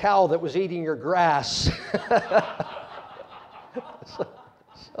that cow that was eating your grass."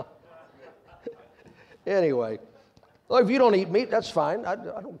 so, anyway, well, if you don't eat meat, that's fine. I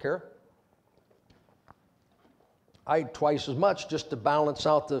don't care. I eat twice as much just to balance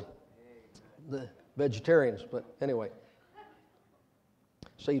out the vegetarians. But anyway,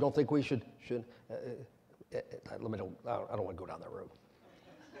 so you don't think we should? I don't want to go down that road.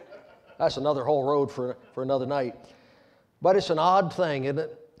 That's another whole road for another night. But it's an odd thing, isn't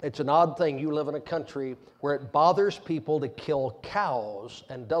it? It's an odd thing. You live in a country where it bothers people to kill cows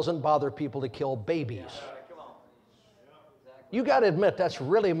and doesn't bother people to kill babies. You got to admit, that's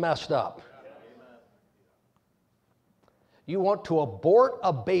really messed up. You want to abort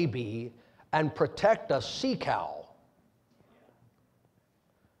a baby and protect a sea cow.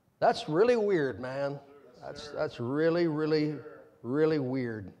 That's really weird, man. That's really, really, really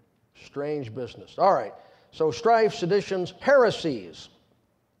weird. Strange business. All right. So strife, seditions, heresies.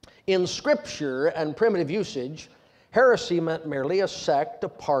 In Scripture and primitive usage, heresy meant merely a sect, a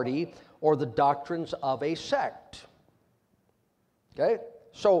party, or the doctrines of a sect. Okay?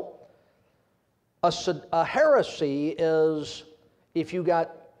 So a heresy is if you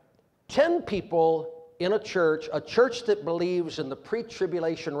got 10 people in a church that believes in the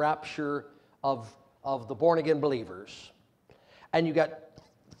pre-tribulation rapture of the born-again believers, and you got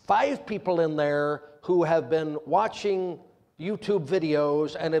 5 people in there who have been watching YouTube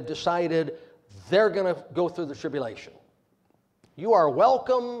videos and have decided they're going to go through the tribulation. You are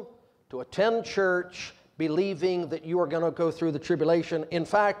welcome to attend church believing that you are going to go through the tribulation. In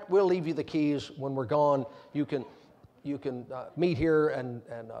fact, we'll leave you the keys when we're gone. You can meet here and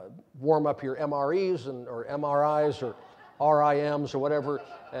warm up your MREs or MRIs or RIMs or whatever,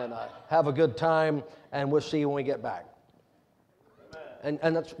 and have a good time, and we'll see you when we get back.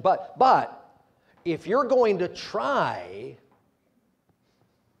 And that's, but if you're going to try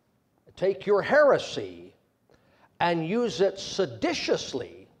take your heresy and use it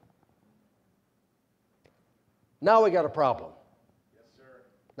seditiously, now we got a problem. Yes, sir.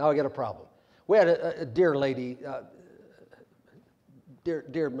 Now we got a problem. We had a dear lady,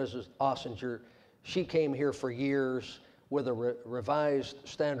 dear Mrs. Ossinger. She came here for years with a revised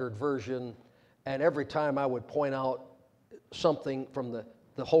standard version, and every time I would point out something from the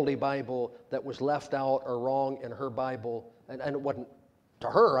Holy Bible that was left out or wrong in her Bible, and it wasn't to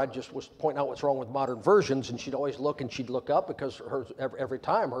her, I just was pointing out what's wrong with modern versions, and she'd always look and she'd look up because hers, every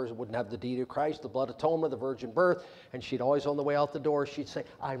time hers wouldn't have the deity of Christ, the blood atonement, the virgin birth, and she'd always on the way out the door, she'd say,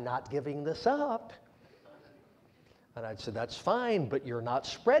 "I'm not giving this up." And I'd say, "That's fine, but you're not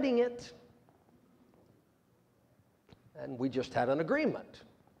spreading it." And we just had an agreement.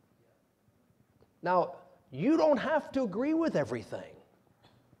 Now, you don't have to agree with everything,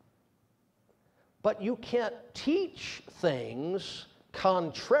 but you can't teach things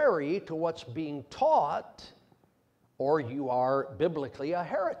contrary to what's being taught, or you are biblically a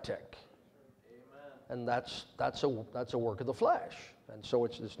heretic. Amen. And that's a work of the flesh, and so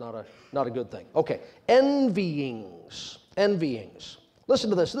it's not a good thing. Okay, envyings. Listen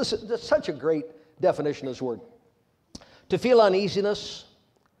to this. This is such a great definition of this word. To feel uneasiness,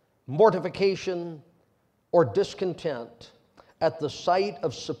 mortification, or discontent at the sight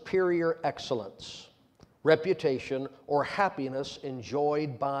of superior excellence, reputation, or happiness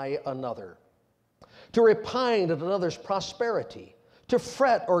enjoyed by another. To repine at another's prosperity. To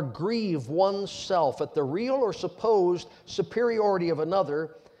fret or grieve oneself at the real or supposed superiority of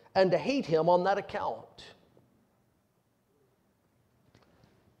another, and to hate him on that account.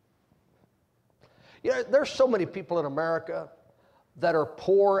 You know, there's so many people in America that are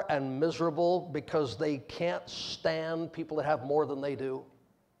poor and miserable because they can't stand people that have more than they do.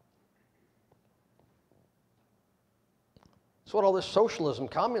 That's what all this socialism,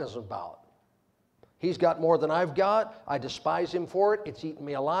 communism is about. He's got more than I've got. I despise him for it. It's eaten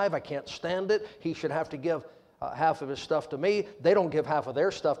me alive. I can't stand it. He should have to give half of his stuff to me. They don't give half of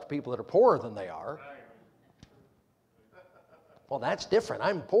their stuff to people that are poorer than they are. Well, that's different.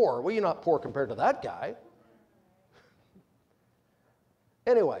 I'm poor. Well, you're not poor compared to that guy.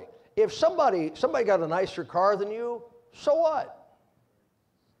 Anyway, if somebody got a nicer car than you, so what?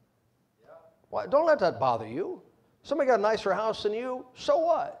 Well, don't let that bother you. Somebody got a nicer house than you, so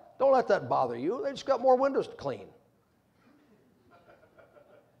what? Don't let that bother you. They just got more windows to clean.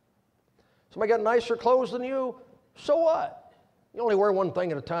 Somebody got nicer clothes than you, so what? You only wear one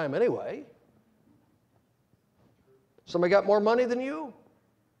thing at a time anyway. Somebody got more money than you,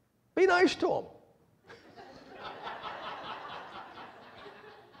 be nice to them.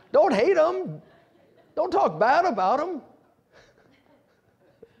 Don't hate them. Don't talk bad about them.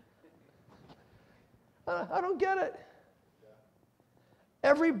 I don't get it.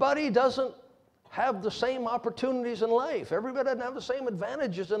 Everybody doesn't have the same opportunities in life. Everybody doesn't have the same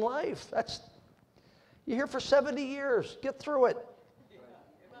advantages in life. You're here for 70 years. Get through it.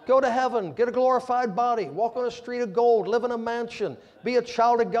 Go to heaven. Get a glorified body. Walk on a street of gold. Live in a mansion. Be a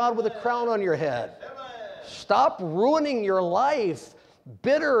child of God with a crown on your head. Stop ruining your life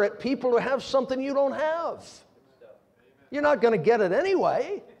bitter at people who have something you don't have. You're not going to get it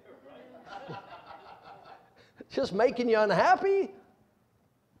anyway. Just making you unhappy.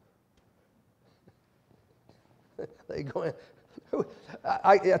 They go in.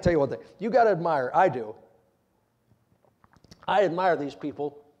 I tell you one thing. You got to admire. I do. I admire these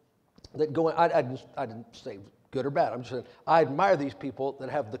people that go in. I didn't say good or bad. I'm just saying I admire these people that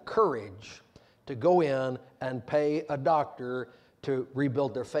have the courage to go in and pay a doctor to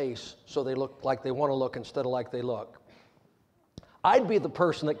rebuild their face so they look like they want to look instead of like they look. I'd be the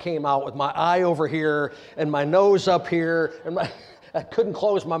person that came out with my eye over here and my nose up here, and I couldn't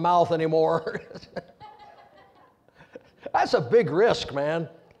close my mouth anymore. That's a big risk, man.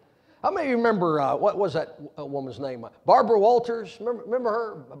 How many of you remember, what was that woman's name? Barbara Walters? Remember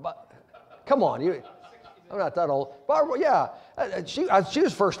her? Come on, I'm not that old. Barbara, yeah. She was the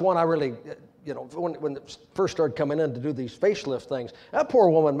first one I really, when it first started coming in to do these facelift things. That poor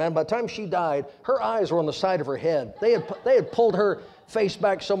woman, man, by the time she died, her eyes were on the side of her head. They had pulled her face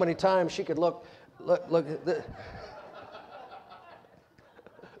back so many times she could look.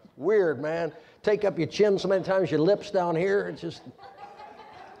 Weird, man. Take up your chin so many times, your lips down here. It's just...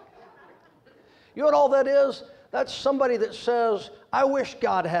 You know what all that is? That's somebody that says, I wish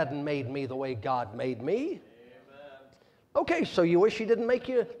God hadn't made me the way God made me. Amen. Okay, so you wish He didn't make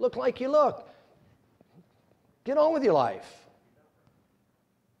you look like you look. Get on with your life.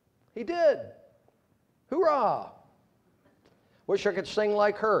 He did. Hoorah. Wish I could sing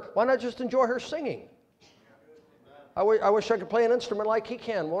like her. Why not just enjoy her singing? I wish I could play an instrument like he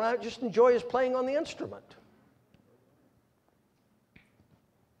can. Why not just enjoy his playing on the instrument?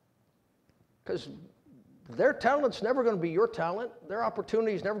 Because their talent's never going to be your talent. Their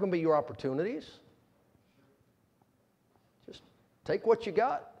opportunity's never going to be your opportunities. Just take what you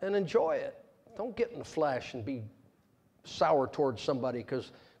got and enjoy it. Don't get in the flesh and be sour towards somebody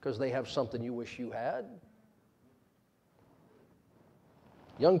because they have something you wish you had.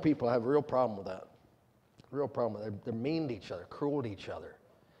 Young people have a real problem with that. Real problem. They're mean to each other, cruel to each other,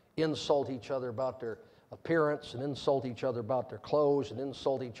 insult each other about their appearance, and insult each other about their clothes, and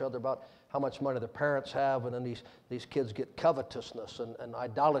insult each other about how much money their parents have, and then these kids get covetousness and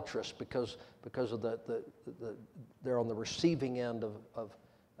idolatrous because of they're on the receiving end of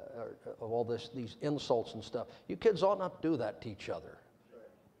all these insults and stuff. You kids ought not do that to each other.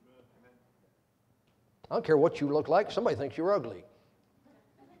 I don't care what you look like. Somebody thinks you're ugly.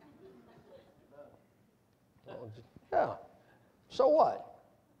 Yeah. So what?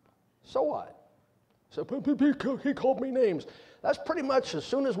 So what? So he called me names. That's pretty much as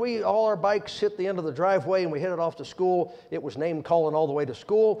soon as all our bikes hit the end of the driveway and we headed off to school, it was name calling all the way to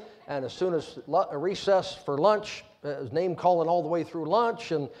school. And as soon as recess for lunch, it was name calling all the way through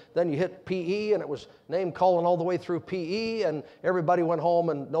lunch. And then you hit PE and it was name calling all the way through PE. And everybody went home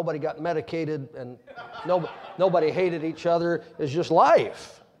and nobody got medicated and nobody hated each other. It's just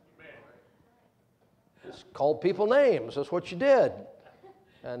life. Just called people names. That's what you did.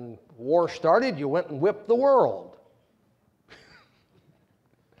 And war started, you went and whipped the world.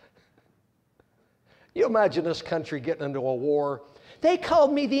 You imagine this country getting into a war. They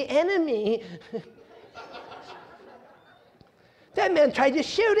called me the enemy. That man tried to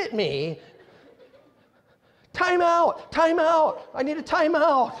shoot at me. Time out, time out. I need a time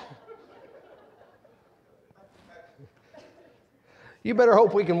out. You better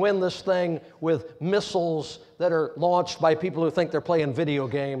hope we can win this thing with missiles that are launched by people who think they're playing video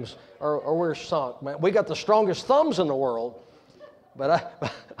games, or we're sunk, man. We got the strongest thumbs in the world, but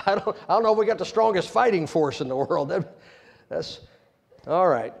I don't know if we got the strongest fighting force in the world. That's all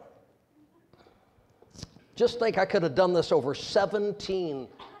right. Just think I could have done this over 17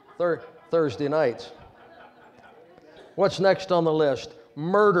 Thursday nights. What's next on the list?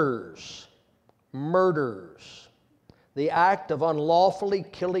 Murders. Murders. The act of unlawfully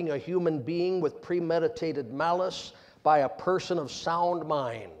killing a human being with premeditated malice by a person of sound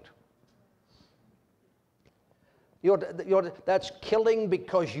mind. That's killing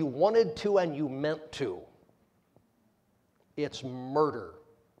because you wanted to and you meant to. It's murder.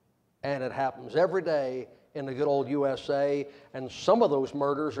 And it happens every day in the good old USA. And some of those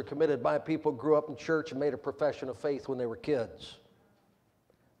murders are committed by people who grew up in church and made a profession of faith when they were kids.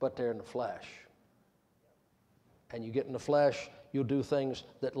 But they're in the flesh. and you get in the flesh, you'll do things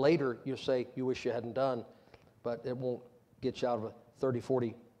that later you say you wish you hadn't done, but it won't get you out of a 30,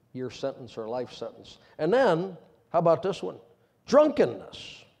 40-year sentence or a life sentence. And then, how about this one?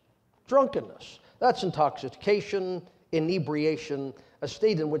 Drunkenness. Drunkenness. That's intoxication, inebriation, a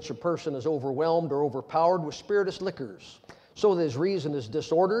state in which a person is overwhelmed or overpowered with spirituous liquors, so that his reason is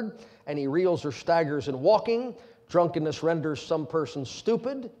disordered, and he reels or staggers in walking. Drunkenness renders some persons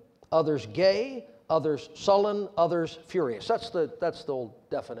stupid, others gay, others sullen, others furious. That's the old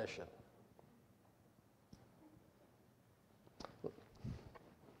definition.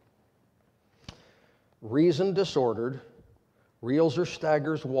 Reason disordered, reels or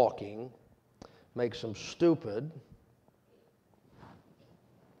staggers walking, makes them stupid.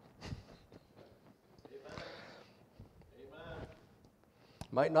 Amen.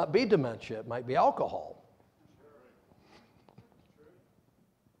 Might not be dementia, it might be alcohol.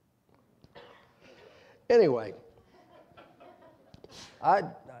 Anyway, I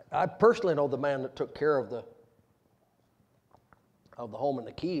personally know the man that took care of the home in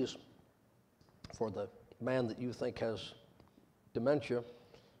the Keys for the man that you think has dementia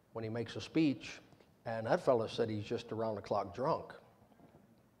when he makes a speech, and that fellow said he's just around the clock drunk.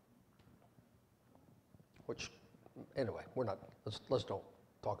 Which, anyway, let's don't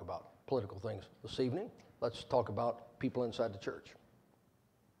talk about political things this evening. Let's talk about people inside the church.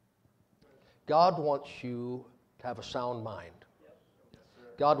 God wants you to have a sound mind.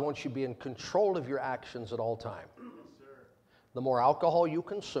 God wants you to be in control of your actions at all time. The more alcohol you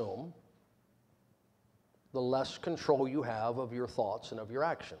consume, the less control you have of your thoughts and of your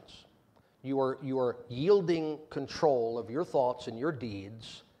actions. You are yielding control of your thoughts and your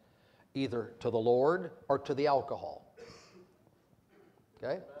deeds either to the Lord or to the alcohol.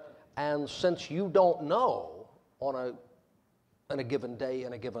 Okay? And since you don't know on a given day,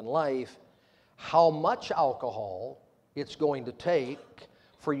 in a given life, how much alcohol it's going to take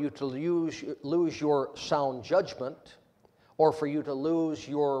for you to lose your sound judgment, or for you to lose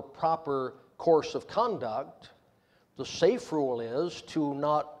your proper course of conduct, the safe rule is to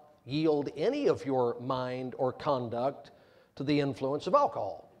not yield any of your mind or conduct to the influence of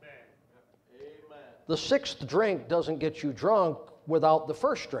alcohol. Amen. The sixth drink doesn't get you drunk without the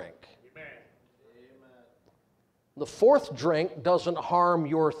first drink. Amen. The fourth drink doesn't harm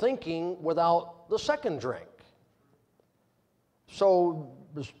your thinking without the second drink. So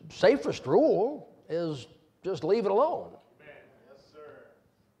the safest rule is just leave it alone. Yes, sir.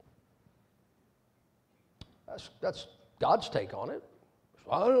 That's God's take on it.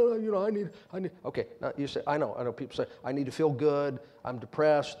 I don't know, I need. Okay, now you say, I know people say, I need to feel good, I'm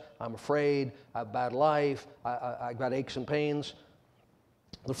depressed, I'm afraid, I have a bad life, I got aches and pains.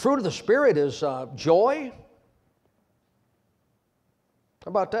 The fruit of the Spirit is joy. How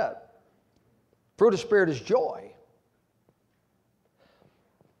about that? Fruit of the Spirit is joy.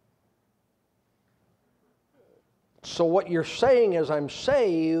 So what you're saying is, I'm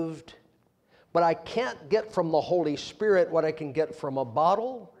saved, but I can't get from the Holy Spirit what I can get from a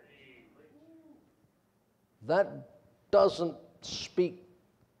bottle. That doesn't speak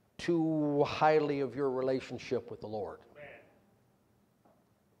too highly of your relationship with the Lord.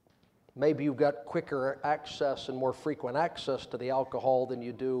 Maybe you've got quicker access and more frequent access to the alcohol than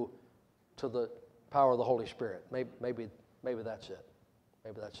you do to the power of the Holy Spirit. Maybe that's it.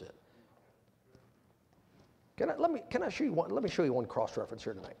 Maybe that's it. Let me show you one cross reference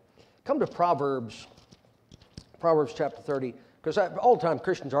here tonight. Come to Proverbs chapter 30, because all the time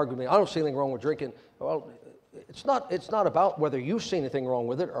Christians argue with me, I don't see anything wrong with drinking. Well, it's not about whether you see anything wrong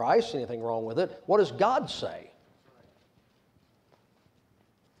with it or I see anything wrong with it. What does God say?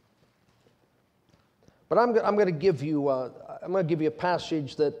 But I'm going to give you a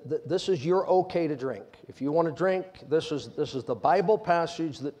passage that this is your okay to drink. If you want to drink, this is the Bible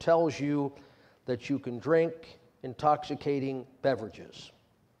passage that tells you that you can drink intoxicating beverages.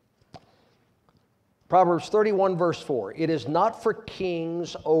 Proverbs 31, verse 4. It is not for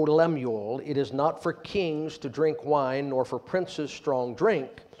kings, O Lemuel, it is not for kings to drink wine, nor for princes strong drink,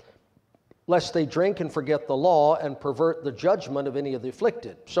 lest they drink and forget the law and pervert the judgment of any of the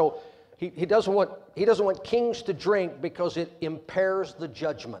afflicted. So he doesn't want kings to drink because it impairs the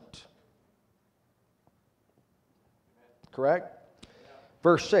judgment. Correct?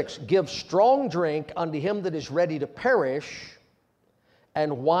 Verse 6, give strong drink unto him that is ready to perish,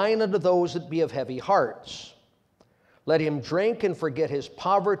 and wine unto those that be of heavy hearts. Let him drink and forget his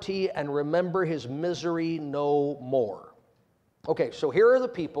poverty and remember his misery no more. Okay, so here are the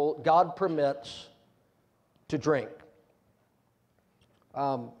people God permits to drink.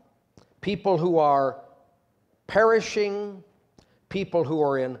 People who are perishing, people who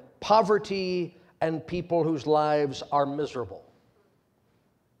are in poverty and people whose lives are miserable,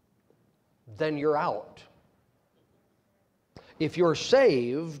 then you're out. If you're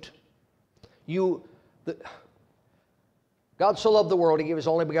saved, God so loved the world, He gave His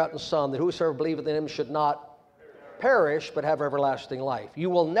only begotten Son, that whosoever believeth in Him should not perish, but have everlasting life. You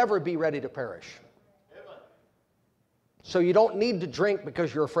will never be ready to perish. So you don't need to drink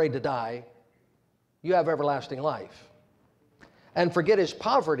because you're afraid to die. You have everlasting life. And forget His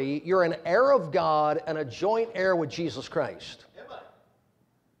poverty. You're an heir of God and a joint heir with Jesus Christ.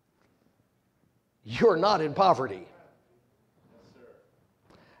 You're not in poverty.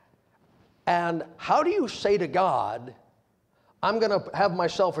 And how do you say to God, I'm going to have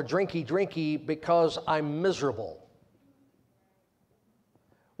myself a drinky because I'm miserable?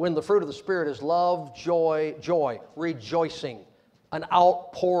 When the fruit of the Spirit is love, joy, rejoicing, an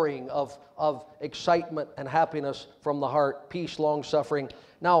outpouring of excitement and happiness from the heart, peace, long-suffering.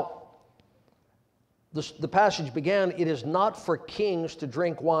 Now, the passage began, it is not for kings to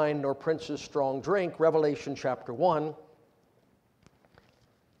drink wine nor princes strong drink, Revelation chapter 1.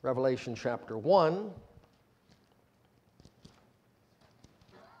 Revelation chapter 1.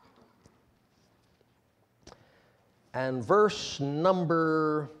 And verse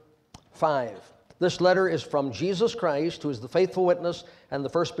number 5. This letter is from Jesus Christ, who is the faithful witness and the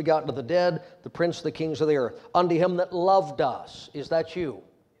first begotten of the dead, the prince of the kings of the earth. Unto Him that loved us. Is that you?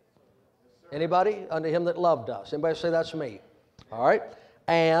 Anybody? Unto Him that loved us. Anybody say that's me? All right.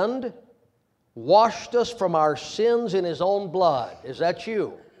 And washed us from our sins in His own blood. Is that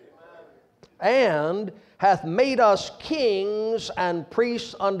you? And hath made us kings and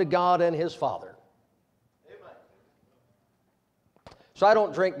priests unto God and His Father. So I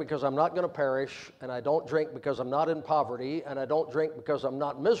don't drink because I'm not going to perish, and I don't drink because I'm not in poverty, and I don't drink because I'm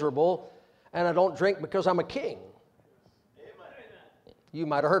not miserable, and I don't drink because I'm a king. You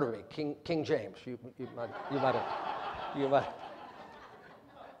might have heard of me, King James. You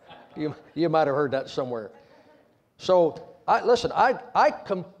might have heard that somewhere. So listen,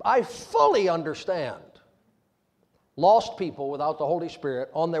 I fully understand lost people without the Holy Spirit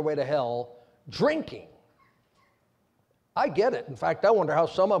on their way to hell drinking. I get it. In fact, I wonder how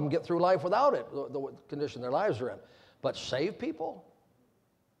some of them get through life without it, the condition their lives are in. But saved people?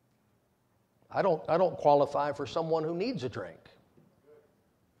 I don't qualify for someone who needs a drink.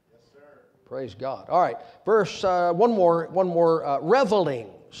 Yes, sir. Praise God. All right, verse one more.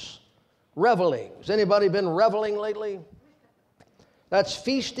 Revelings. Revelings. Anybody been reveling lately? That's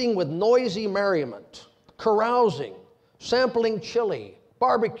feasting with noisy merriment, carousing, sampling chili,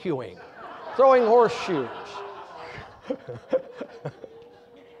 barbecuing, throwing horseshoes.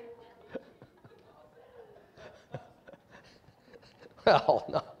 Well,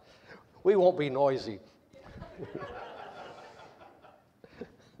 no, we won't be noisy.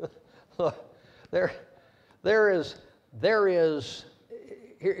 Here's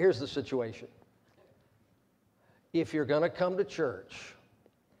the situation. If you're going to come to church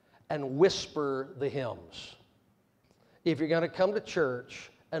and whisper the hymns, if you're going to come to church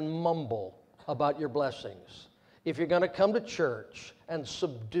and mumble about your blessings, if you're going to come to church and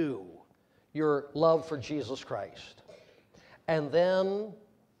subdue your love for Jesus Christ, and then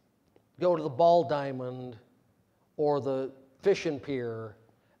go to the Ball Diamond or the fishing pier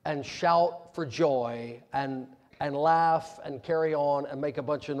and shout for joy and laugh and carry on and make a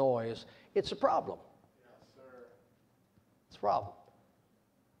bunch of noise, it's a problem. Yes, sir. It's a problem.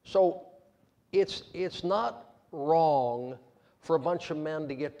 So it's not wrong for a bunch of men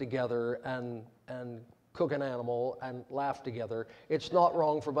to get together and cook an animal and laugh together. It's not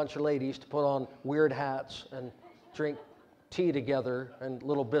wrong for a bunch of ladies to put on weird hats and drink tea together and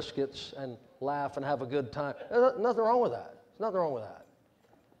little biscuits and laugh and have a good time. There's nothing wrong with that. There's nothing wrong with that.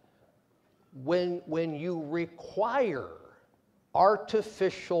 When you require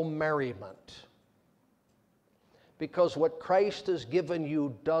artificial merriment because what Christ has given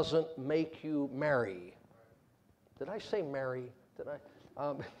you doesn't make you merry. Did I say merry? Did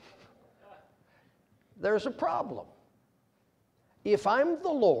I? There's a problem. If I'm the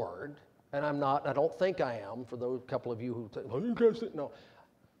Lord, and I'm not, I don't think I am, for those couple of you who say, well, you can't say, no.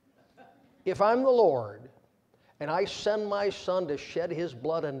 If I'm the Lord, and I send my Son to shed His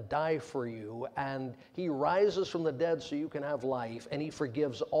blood and die for you, and He rises from the dead so you can have life, and He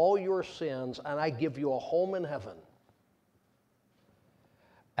forgives all your sins, and I give you a home in heaven,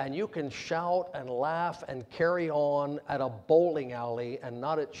 and you can shout and laugh and carry on at a bowling alley and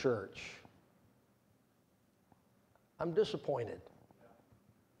not at church, I'm disappointed.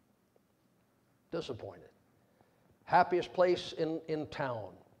 Disappointed. Happiest place in town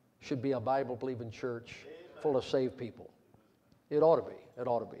should be a Bible-believing church full of saved people. It ought to be. It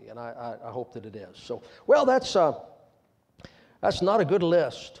ought to be, and I hope that it is. So, well, that's not a good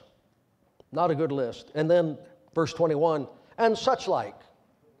list. Not a good list. And then verse 21, and such like.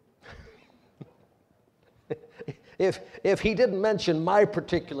 If he didn't mention my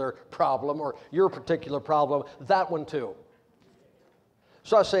particular problem or your particular problem, that one too.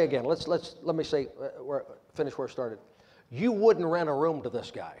 So I say again, let me say, finish where I started. You wouldn't rent a room to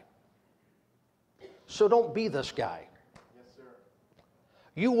this guy. So don't be this guy. Yes, sir.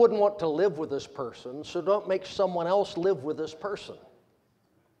 You wouldn't want to live with this person, so don't make someone else live with this person.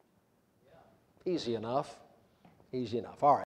 Easy enough. Easy enough. All right.